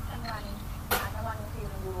อาทิตย์กลางวันกลางวันคือ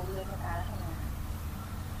มันดูเรือนชะตาลัคนา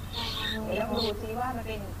เดี๋ยวลองดูซิว่ามันเ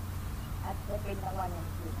ป็นกลางวันอย่าง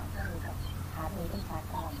อื่นต้องมีกับชาร์ตนี้เป็นชาร์ต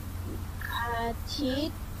กลางอาทิ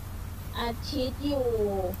ตย์อยู่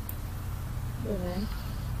เดี๋ยวนะ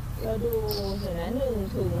เราดูเดี๋ยวนะ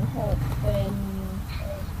1 ถึง 6เป็น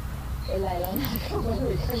อะไรแล้วนะก็ไม่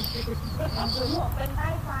รู้1 ถึง 6เป็นใต้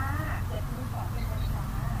ฟ้า7 ถึง 2เป็นบนฟ้า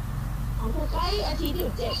ของครูใกล้อาทิตย์อ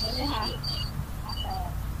ยู่7ใช่ไหมคะ8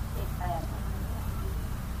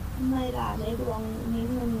ทำไมล่ะในดวงนี้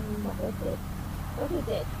มันบอกว่า7ก็คือ7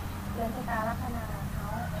เดือนชะตาลัคนาเขา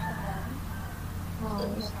ไอ้ตรง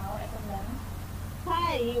นั้นเขาไอ้ตรงนั้นใช่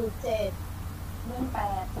อยู่7เดือน8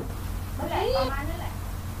นั่นแหละประมาณนั่นแหละ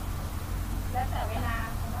แล้วแต่เวลา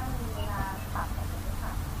เพราะว่ามีเวลาปรับกับไม่ป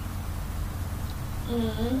รับ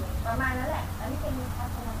ประมาณนั้นแหละอันนี้เป็นชาร์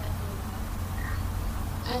ตกลางวัน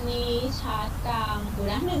อันนี้ชาร์ตกลางดู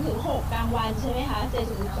นะ1 ถึง 6กลางวันใช่ไหมคะ7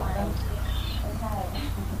 ถึง 12กลางไม่ใช่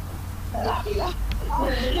สลับอีกแล้ว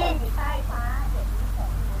1 อยู่ใต้ฟ้า7 ถึง 2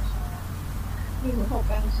อยู่บนฟ้า1 ถึง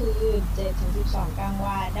 6กลางคืน7 ถึง 12กลาง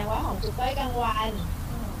วันแต่ว่าของจุ๊กก้อยกลางวัน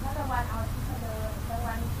ถ้ากลางวันเอาที่เดิมกลาง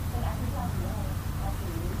วันเป็นอาทิตย์ราศีอะไรราศี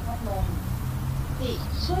วัดลมเ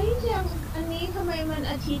ฮ้ยยังอันนี้ทำไมมัน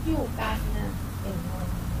อาทิตย์อยู่กันน่ะเห็นไหม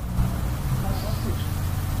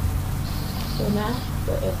ดูนะ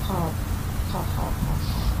ตัวขอ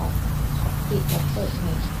ปิดแล้วเปิดไง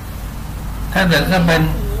ถ้าเดินก็เป็น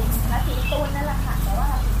ราศีตุลนั่นแหละค่ะแต่ว่า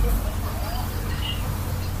ราศีตุลไม่ขายแล้ว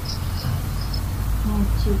อา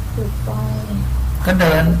ทิตย์คือก้อยก็เ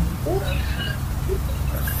ดิน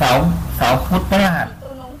เสาพุธพฤหัสตุ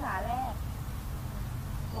ลองศาแรก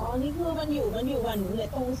นี่คือมันอยู่กันเลย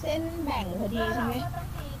ตรงเส้นแบ่งพอดีใช่ไหม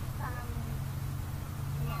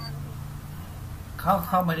เ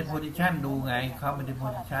ข้ามาในโพซิชันดูไงเข้ามาในโพ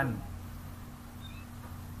ซิชัน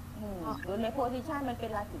ดูในโพซิชันมันเป็น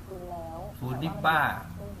ราศีตุลแล้วศูนย์นิบบ้า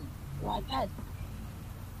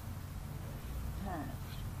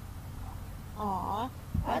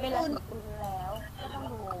มันเป็นราศีตุลแล้วก็ต้อง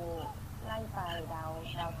ดูไล่ไปดาว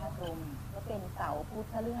ธาตุลมก็เป็นเสาร์พุธ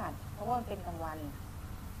พฤหัสเพราะว่ามันเป็นกลางวัน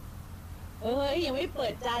ยังไม่เปิ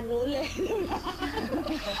ดจานนู้นเลย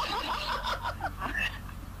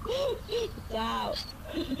เจ้า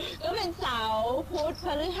ก็เป็นเสาร์พุธพ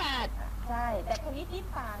ฤหัสใช่แต่คนนี้ที่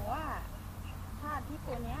ต่างว่าธาตุที่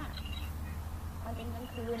ตัวเนี้ยมันเป็นกลาง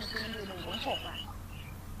คืนคือมันอยู่1 ถึง 6อ่ะ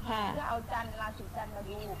ก็เอาจันทร์ราศีจันทร์มา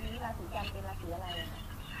ดูนี่ราศีจันทร์เป็นราศีอะไร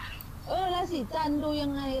ราศีจันทร์ดูยั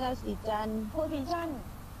งไงราศีจันทร์โพซิชั่น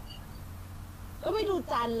ก็ไปดู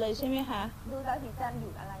จันทร์เลยใช่ไหมคะดูราศีจันทร์อ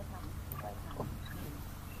ยู่อะไรคะ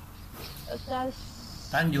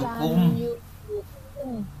จันทร์อยู่กุม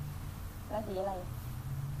ราศีอะไร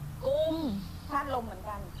กุมธาตุลมเหมือน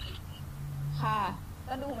กันค่ะ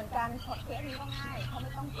ก็ดูเหมือนกันเคสนี้ก็ง่ายเขาไม่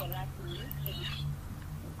ต้องเปลี่ยนราศี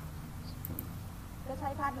ก็ใช้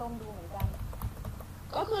ธาตุลมดูเหมือนกัน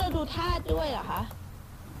ก็คือดูธาตุด้วยเหรอคะ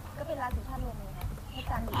ก็เป็นราศีธาตุลมไงให้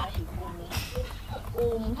จันทร์อยู่ราศีกุ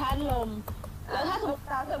มธาตุลมแล้วถ้าสมมติ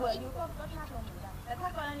ดาวเสวยอยู่ก็ธาตุลมเหมือนกันแต่ถ้า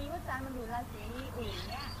กรณีว่าจันทร์มันอยู่ราศีอื่น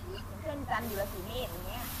เนี้ยเช่นจันทร์อยู่ราศีเมษอย่าง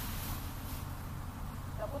เงี้ย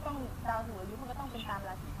เราก็ต้องดาวเสวยอยู่มันก็ต้องเป็นตามร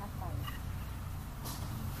าศีธาตุไฟ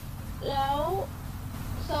แล้ว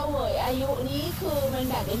เสวยอายุนี้คือมัน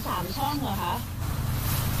แบ่งเป็น3 ช่องเหรอคะ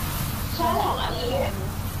ช่องของอายุ3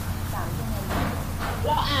 ช่วงเ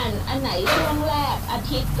ราอ่านอันไหนช่วงแรกอา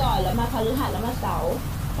ทิตย์ก่อนแล้วมาพฤหัสแล้วมาเสาร์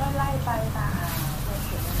ก็ไล่ไปตามตัวเ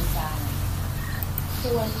ข็มนาฬิกา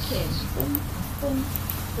ส่วนเข็มปึ้ง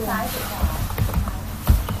ซ้ายไปขวา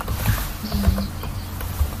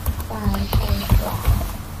ซ้ายไปขวา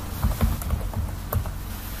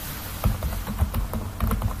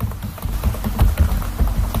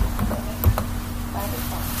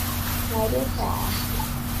ด้วยขวา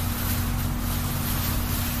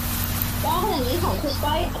ก็อย่างนี้ของคุณ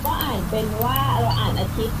ก้อยก็อ่านเป็นว่าเราอ่านอา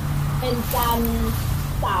ทิตย์เป็นจันทร์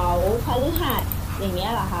เสาร์พฤหัสอย่างเงี้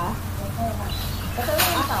ยเหรอคะไม่ใช่ค่ะก็จะเป็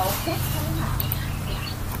นเสาร์พุธพฤหัส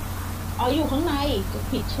อยู่ข้างใน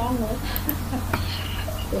ผิดช่องเลย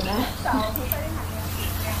เดี๋ยวนะเสาร์พุธพฤหัส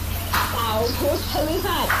เสาร์พุธพฤ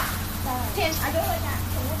หัสเช่นอายุเลยเนี่ย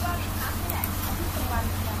สมมติว่าพักนี่แหละอาทิตย์กลางวัน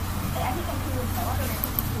แต่อาทิตย์กลางคืนแต่ว่าเป็น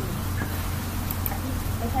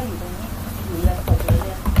ไม่ใช่อยู่ตรงนี้อยู่เรือน6เลยเ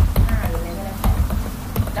รือน5หรืออะไร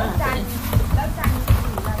ก็แล้วแต่แล้วจันทร์อ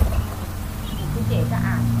ยู่อะไรคุณเจจะ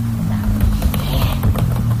อ่าน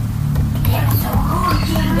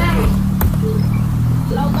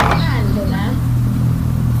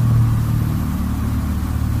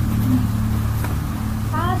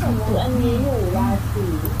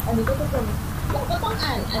นี้ก็จะเป็นเราก็ต้อง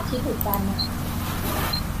อ่านอาทิตย์ถูกกันนะ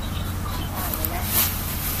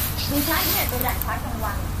ดูชาร์ตเนี่ยตัวอย่างชาร์ตกลาง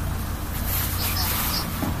วัน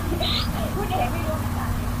พูดเองไม่รู้ภาษา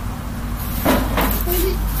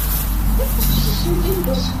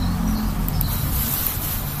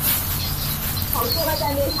ของตัวอาจา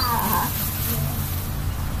รย์เดชาเหรอคะ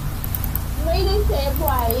ไม่ได้เซฟไ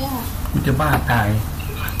ว้อ่ะจะบ้าตาย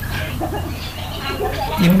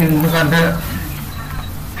ยิ้มหนึ่งเมื่อก่อนเถอะ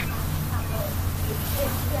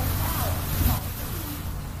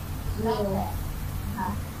เร็วค่ะ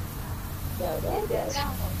เ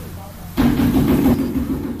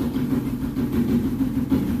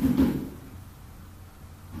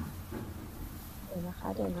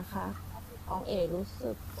ดี๋ยวนะคะของเอรู้สึ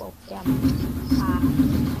กโปรแกรม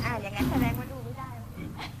ค่ะอย่างนั้นแสดงว่าดูไม่ได้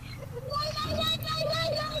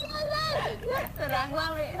แสดง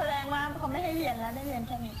ว่าเขาไม่ให้เรียนแล้วได้เรียนแ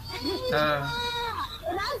ค่นี้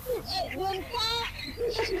ล่าสุด11 เดือนแค่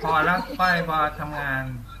พอแล้วค่อยพอทำงาน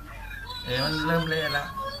มันเริ่มเละแล้ว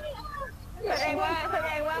แสดงว่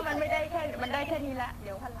ามันไม่ได้แค่มันได้แค่นี้ละเ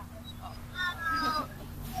ดี๋ยวพันหลังเ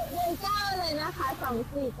ดือน9เลยนะคะ2494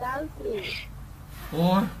โอ้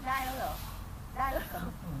ยได้แล้วเหรอได้แล้ว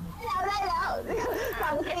ก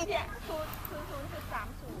ดแค่นี้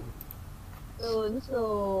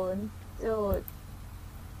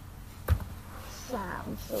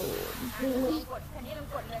เรา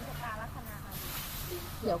กดเรียนชะตาลัคนา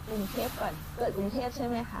เดี๋ยวกรุงเทพก่อนเกิดกรุงเทพใช่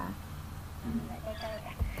ไหมคะใกล้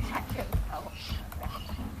ๆฉะเชิงเทรา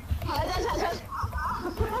อาจารย์ฉะเชิง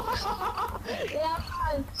เดี๋ยวก่อ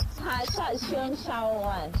นหาฉะเชิงเทรา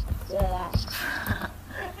ก่อนเจอละ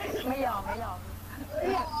ไม่ยอมเ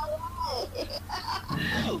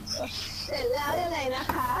สร็จแล้วยังไงนะ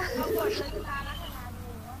คะเรากดเรียนชะตาลัคนาดู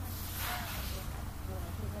ว่า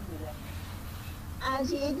อา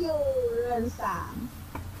ทิตย์อยู่เรือน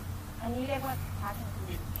3อันนี้เรียกว่าชาร์ตกลาง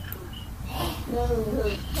คืน1 ถึ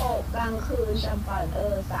ง 6กลางคืนจำก่อน3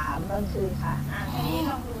กลางคืนค่ะอันนี้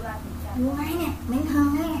ลองดูราศีกันรู้ไหมเนี่ยไม่เค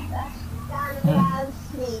ยการรา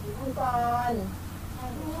ศีมังกร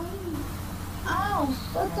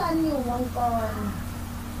ก็จันอยู่มังกร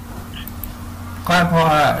ก็พอ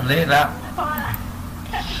เละแล้ว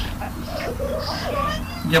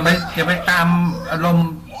อย่าไปตามอารมณ์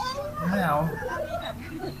ไม่เอา